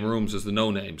the same rooms as the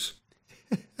no names.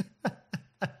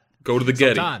 Go to the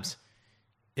Getty. Sometimes,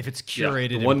 if it's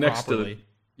curated the one and next properly.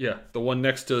 the one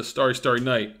next to Starry Starry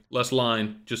Night, less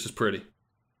line, just as pretty.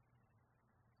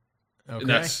 Okay. And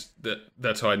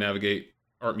that's how I navigate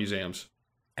art museums.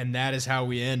 And that is how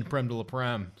we end Prem de la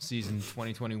Prem season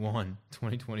 2021,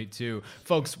 2022.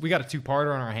 Folks, we got a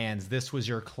two-parter on our hands. This was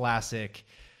your classic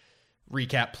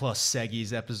recap plus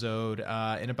Seggies episode.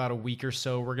 In about a week or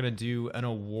so, we're going to do an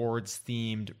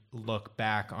awards-themed look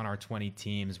back on our 20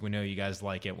 teams. We know you guys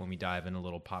like it when we dive in a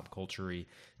little pop culture-y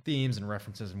themes and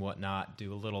references and whatnot.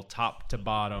 Do a little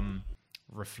top-to-bottom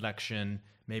reflection,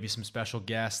 maybe some special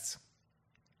guests,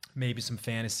 maybe some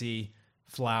fantasy,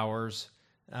 flowers,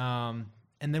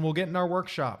 and then we'll get in our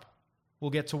workshop.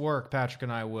 We'll get to work. Patrick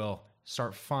and I will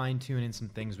start fine-tuning some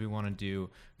things we want to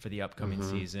do for the upcoming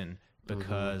season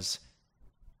because,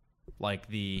 like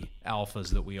the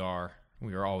alphas that we are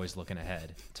always looking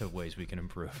ahead to ways we can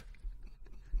improve.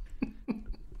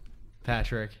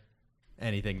 Patrick,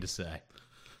 anything to say?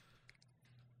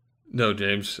 No,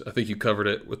 James. I think you covered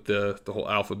it with the whole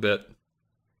alphabet.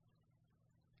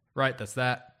 Right, that's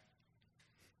that.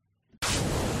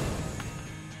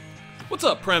 What's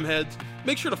up, Prem heads?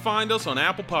 Make sure to find us on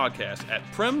Apple Podcasts at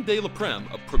Prem de la Prem,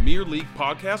 a Premier League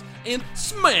podcast, and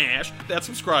smash that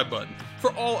subscribe button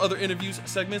for all other interviews,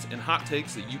 segments, and hot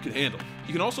takes that you can handle.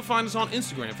 You can also find us on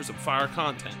Instagram for some fire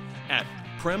content at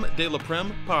Prem de la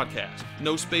Prem Podcast.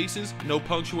 No spaces, no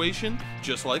punctuation,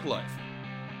 just like life.